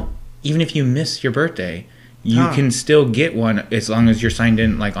now, even if you miss your birthday, you can still get one as long as you're signed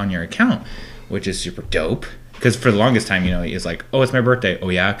in like on your account, which is super dope. Because for the longest time, it's like, oh, it's my birthday. Oh,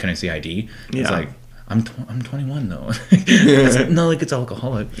 yeah? Can I see ID? Yeah. It's like, I'm 21, though. No, like it's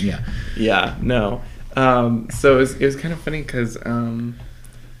alcoholic. Yeah. Yeah, no. So it was kind of funny because...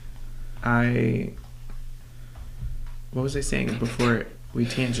 what was I saying before we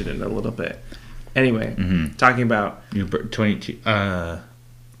tangented a little bit? Anyway, talking about 22.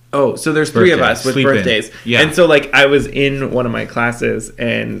 Oh, so there's 3 of us with birthdays. Yeah. And so like I was in one of my classes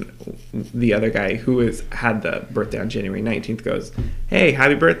and the other guy who had the birthday on January 19th goes, "Hey,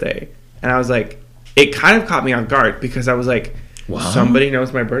 happy birthday." And I was like, it kind of caught me off guard because I was like, wow. Somebody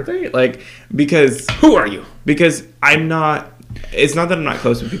knows my birthday? Like, because who are you? Because I'm not. It's not that I'm not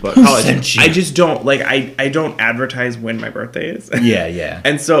close with people at college. I just don't like. I don't advertise when my birthday is. Yeah.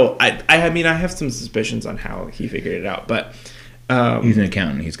 And so I mean I have some suspicions on how he figured it out, but he's an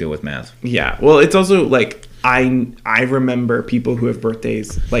accountant. He's good with math. Yeah. Well, it's also like I remember people who have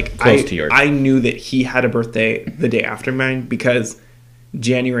birthdays like close to yours. I knew that he had a birthday the day after mine because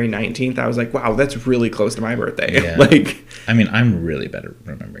January 19th, I was like, wow, that's really close to my birthday. Yeah. Like, I mean, I'm really bad at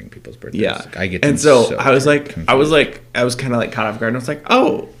remembering people's birthdays. Yeah. I get and so I was like, confused. I was kind of like caught off guard and I was like,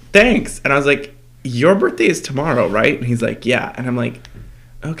 oh, thanks. And I was like, your birthday is tomorrow, right? And he's like, yeah. And I'm like,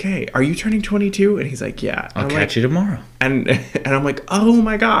 okay, are you turning 22? And he's like, yeah. I'll catch you tomorrow. And I'm like, oh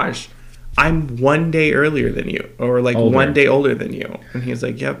my gosh, I'm 1 day earlier than you, or like Older. 1 day older than you. And he's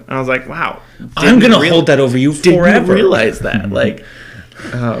like, yep. And I was like, wow, I'm gonna hold that over you forever. Didn't realize that. Like,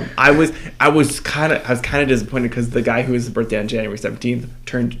 I was kind of disappointed because the guy who was birthday on January 17th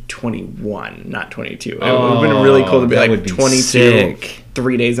turned 21, not 22. It would have been really cool to be like 22 sick.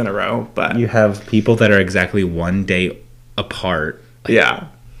 3 days in a row. But You have people that are exactly 1 day apart. Yeah.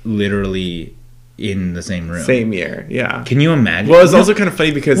 Literally in the same room. Same year, yeah. Can you imagine? Well, it's also kind of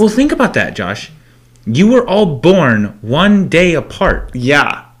funny because... Well, think about that, Josh. You were all born 1 day apart.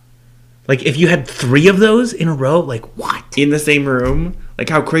 Yeah. Like, if you had 3 of those in a row, like, what? In the same room? Like,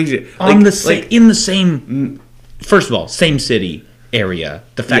 how crazy. In the same... First of all, same city, area.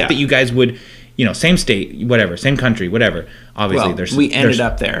 The fact that you guys would... same state, whatever, same country, whatever. Obviously, we ended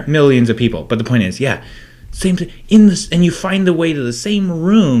up there. Millions of people. But the point is, same and you find the way to the same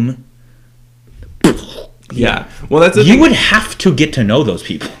room. Yeah. Well, that's the you thing. would have to get to know those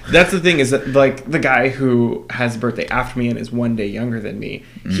people. That's the thing is that, like, the guy who has a birthday after me and is 1 day younger than me,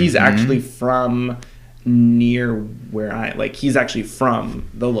 he's actually from near where he's actually from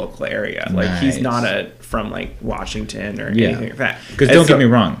the local area. Like, he's not from, like, Washington or anything like that. Because don't get me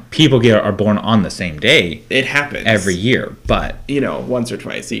wrong, people are born on the same day. It happens. Every year, but... once or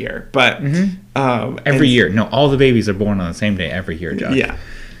twice a year. But... every year. No, all the babies are born on the same day every year, Josh. Yeah.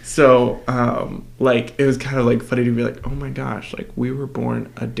 So, it was kind of, like, funny to be like, oh my gosh, like, we were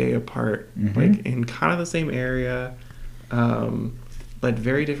born a day apart, like, in kind of the same area, led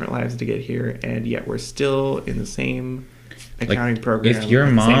very different lives to get here, and yet we're still in the same accounting program, if your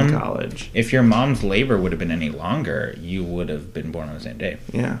mom, same college. If your mom's labor would have been any longer, you would have been born on the same day.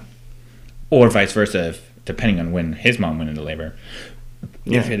 Yeah. Or vice versa, depending on when his mom went into labor.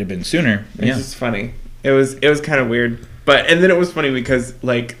 Yeah. If it had been sooner. It's just funny. It was kind of weird. And then it was funny because,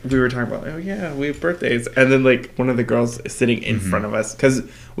 like, we were talking about, oh, yeah, we have birthdays. And then, like, one of the girls is sitting in front of us. Because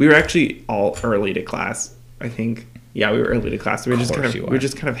we were actually all early to class, I think. Yeah, we were early to class. So we were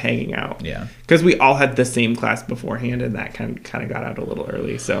just kind of hanging out. Yeah. Because we all had the same class beforehand, and that kind of got out a little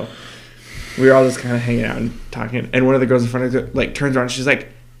early. So we were all just kind of hanging out and talking. And one of the girls in front of us, like, turns around and she's like,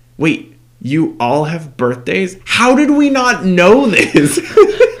 wait, you all have birthdays? How did we not know this?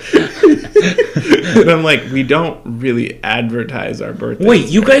 And I'm like, we don't really advertise our birthdays. Wait,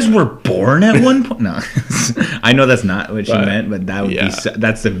 you guys were born at one point? No. I know that's not what she meant, but that would be...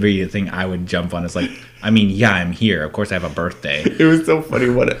 that's the video thing I would jump on. It's like, I mean, I'm here. Of course I have a birthday. It was so funny.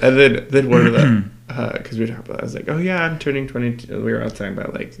 And then one of them... because we were talking about it, I was like, oh, yeah, I'm turning 22. We were all talking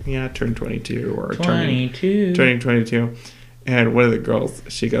about, like, I turned 22 or turning 22. And one of the girls,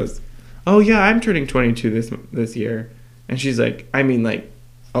 she goes, oh, yeah, I'm turning 22 this year. And she's like, I mean, like,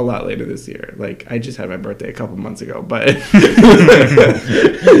 a lot later this year. Like, I just had my birthday a couple months ago, but...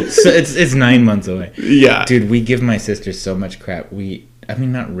 So it's 9 months away. Yeah. Dude, we give my sister so much crap. I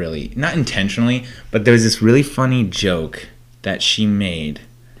mean, not really. Not intentionally, but there was this really funny joke that she made.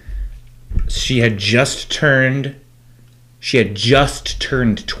 She had just turned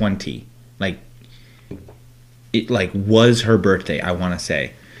 20. Like, it, like, was her birthday, I want to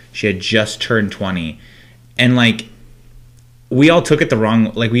say. She had just turned 20. And, like, we all took it the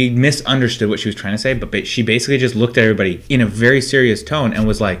wrong... Like, we misunderstood what she was trying to say, but she basically just looked at everybody in a very serious tone and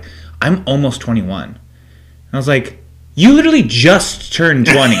was like, I'm almost 21. And I was like, you literally just turned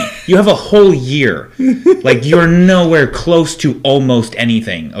 20. You have a whole year. Like, you're nowhere close to almost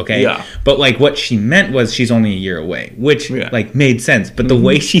anything, okay? Yeah. But, like, what she meant was she's only a year away, which, like, made sense. But the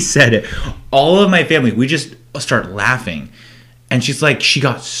way she said it, all of my family, we just start laughing. And she's like, she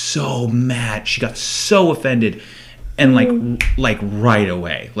got so mad. She got so offended. And, like right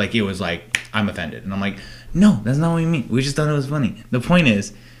away. Like, it was like, I'm offended. And I'm like, no, that's not what we mean. We just thought it was funny. The point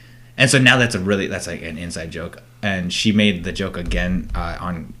is... And so now that's like an inside joke. And she made the joke again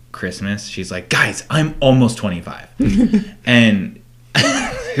on Christmas. She's like, guys, I'm almost 25. And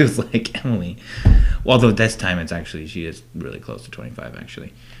it was like, Emily... Although this time she is really close to 25,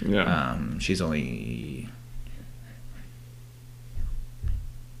 actually. Yeah. She's only...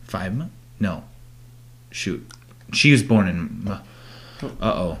 5 months? No. Shoot. She was born in...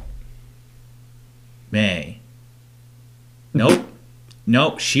 May.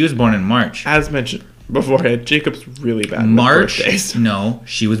 Nope. She was born in March. As mentioned beforehand, Jacob's really bad March? with birthdays. No,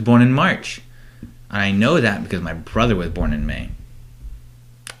 she was born in March. And I know that because my brother was born in May.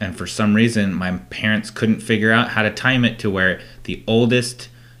 And for some reason, my parents couldn't figure out how to time it to where the oldest,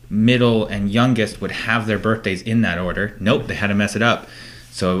 middle, and youngest would have their birthdays in that order. Nope, they had to mess it up.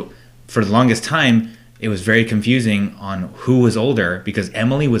 So for the longest time... it was very confusing on who was older because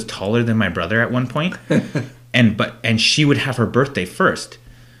Emily was taller than my brother at one point, and she would have her birthday first.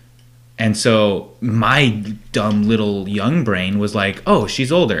 And so my dumb little young brain was like, oh,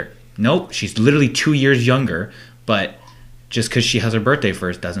 she's older. Nope, she's literally 2 years younger, but just because she has her birthday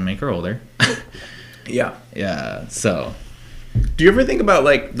first doesn't make her older. Yeah. Yeah, so. Do you ever think about,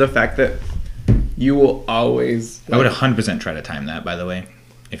 like, the fact that you will always... I would 100% try to time that, by the way.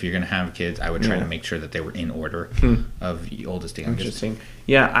 If you're going to have kids, I would try to make sure that they were in order of oldest to youngest. Interesting.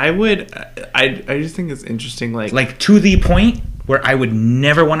 Yeah, I would... I just think it's interesting, like... Like, to the point where I would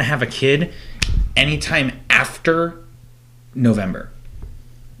never want to have a kid anytime after November.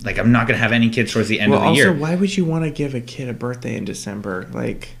 Like, I'm not going to have any kids towards the end of the year. Also, why would you want to give a kid a birthday in December?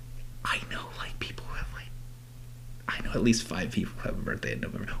 Like... I know, like, people have, like... I know at least 5 people who have a birthday in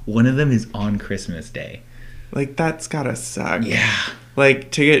November. One of them is on Christmas Day. Like, that's gotta suck. Yeah.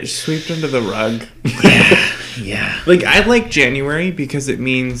 Like, to get swept under the rug. Yeah. Like, I like January because it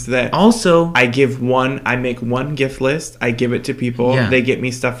means that... Also... I make one gift list. I give it to people. Yeah. They get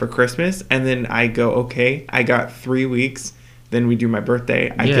me stuff for Christmas. And then I go, okay, I got 3 weeks. Then we do my birthday.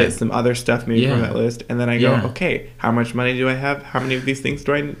 I get some other stuff maybe from that list. And then I go, okay, how much money do I have? How many of these things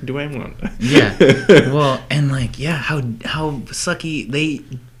do I want? Yeah. Well, and like, how sucky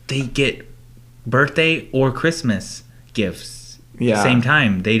they get birthday or Christmas gifts same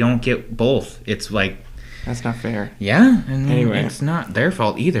time. They don't get both. It's like, that's not fair. Yeah. And anyway, it's not their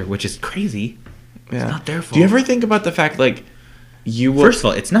fault either, which is crazy. Yeah. It's not their fault. Do you ever think about the fact, like, First of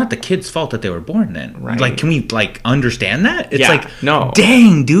all, it's not the kid's fault that they were born then. Right. Like, can we, like, understand that? It's like, no.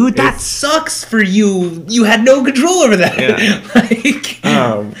 Dang, dude, that sucks for you. You had no control over that. Yeah. Like,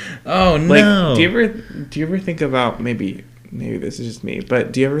 oh, no. Like, do you ever think about, maybe this is just me,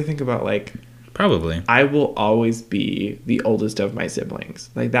 but do you ever think about, like... Probably. I will always be the oldest of my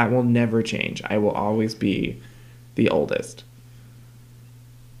siblings. Like, that will never change. I will always be the oldest.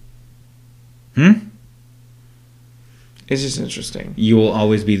 It's just interesting. You will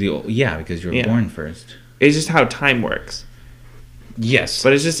always be the old... Yeah, because you were born first. It's just how time works. Yes.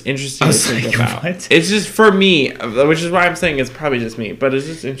 But it's just interesting to think like, about. What? It's just for me, which is why I'm saying it's probably just me. But it's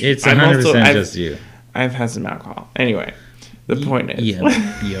just interesting. It's 100% just you. I've had some alcohol. Anyway, the point is... Yep.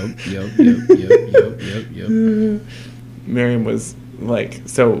 Miriam was like...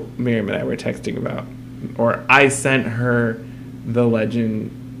 So, Miriam and I were texting about... Or I sent her the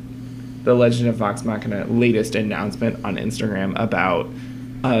Legend of Vox Machina latest announcement on Instagram about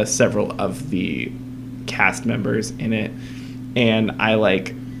several of the cast members in it, and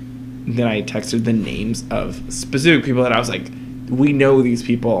then I texted the names of specific people that I was like, we know these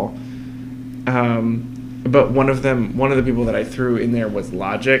people, but one of the people that I threw in there was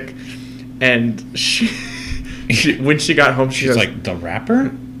Logic, and she when she got home, she was like, the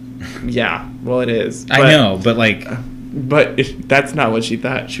rapper? Yeah, well, it is. I know, but like... But that's not what she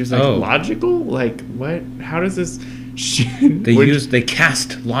thought. She was like, logical? Like, what? How does this... They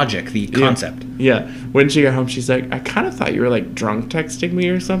cast Logic, the concept. Yeah. When she got home, she's like, I kind of thought you were, like, drunk texting me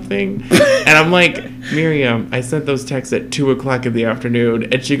or something. And I'm like, Miriam, I sent those texts at 2 o'clock in the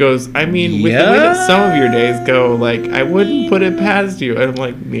afternoon. And she goes, I mean, with the way that some of your days go, like, I wouldn't put it past you. And I'm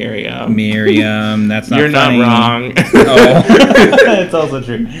like, Miriam, that's not You're funny. not wrong. Oh. It's also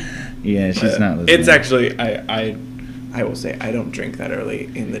true. Yeah, she's not listening. It's actually, I will say, I don't drink that early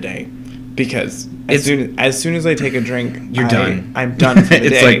in the day because as soon as I take a drink, you're done. I'm done for the day.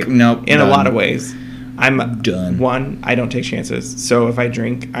 It's like, nope. In a lot of ways, I'm done. One, I don't take chances. So if I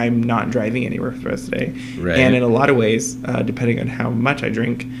drink, I'm not driving anywhere for the rest of the day. Right. And in a lot of ways, depending on how much I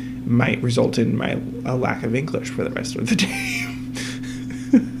drink, might result in a lack of English for the rest of the day.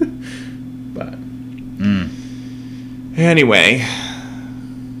 But anyway.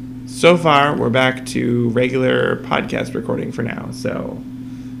 So far, we're back to regular podcast recording for now. So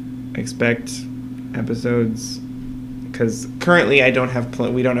expect episodes, because currently we don't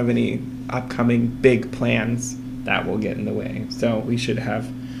have any upcoming big plans that will get in the way. So we should have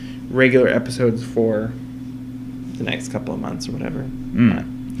regular episodes for the next couple of months or whatever.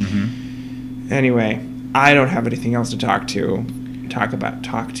 Anyway, I don't have anything else to talk to. Oh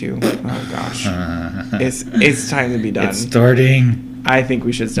gosh, it's time to be done. It's starting. I think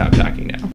we should stop talking now.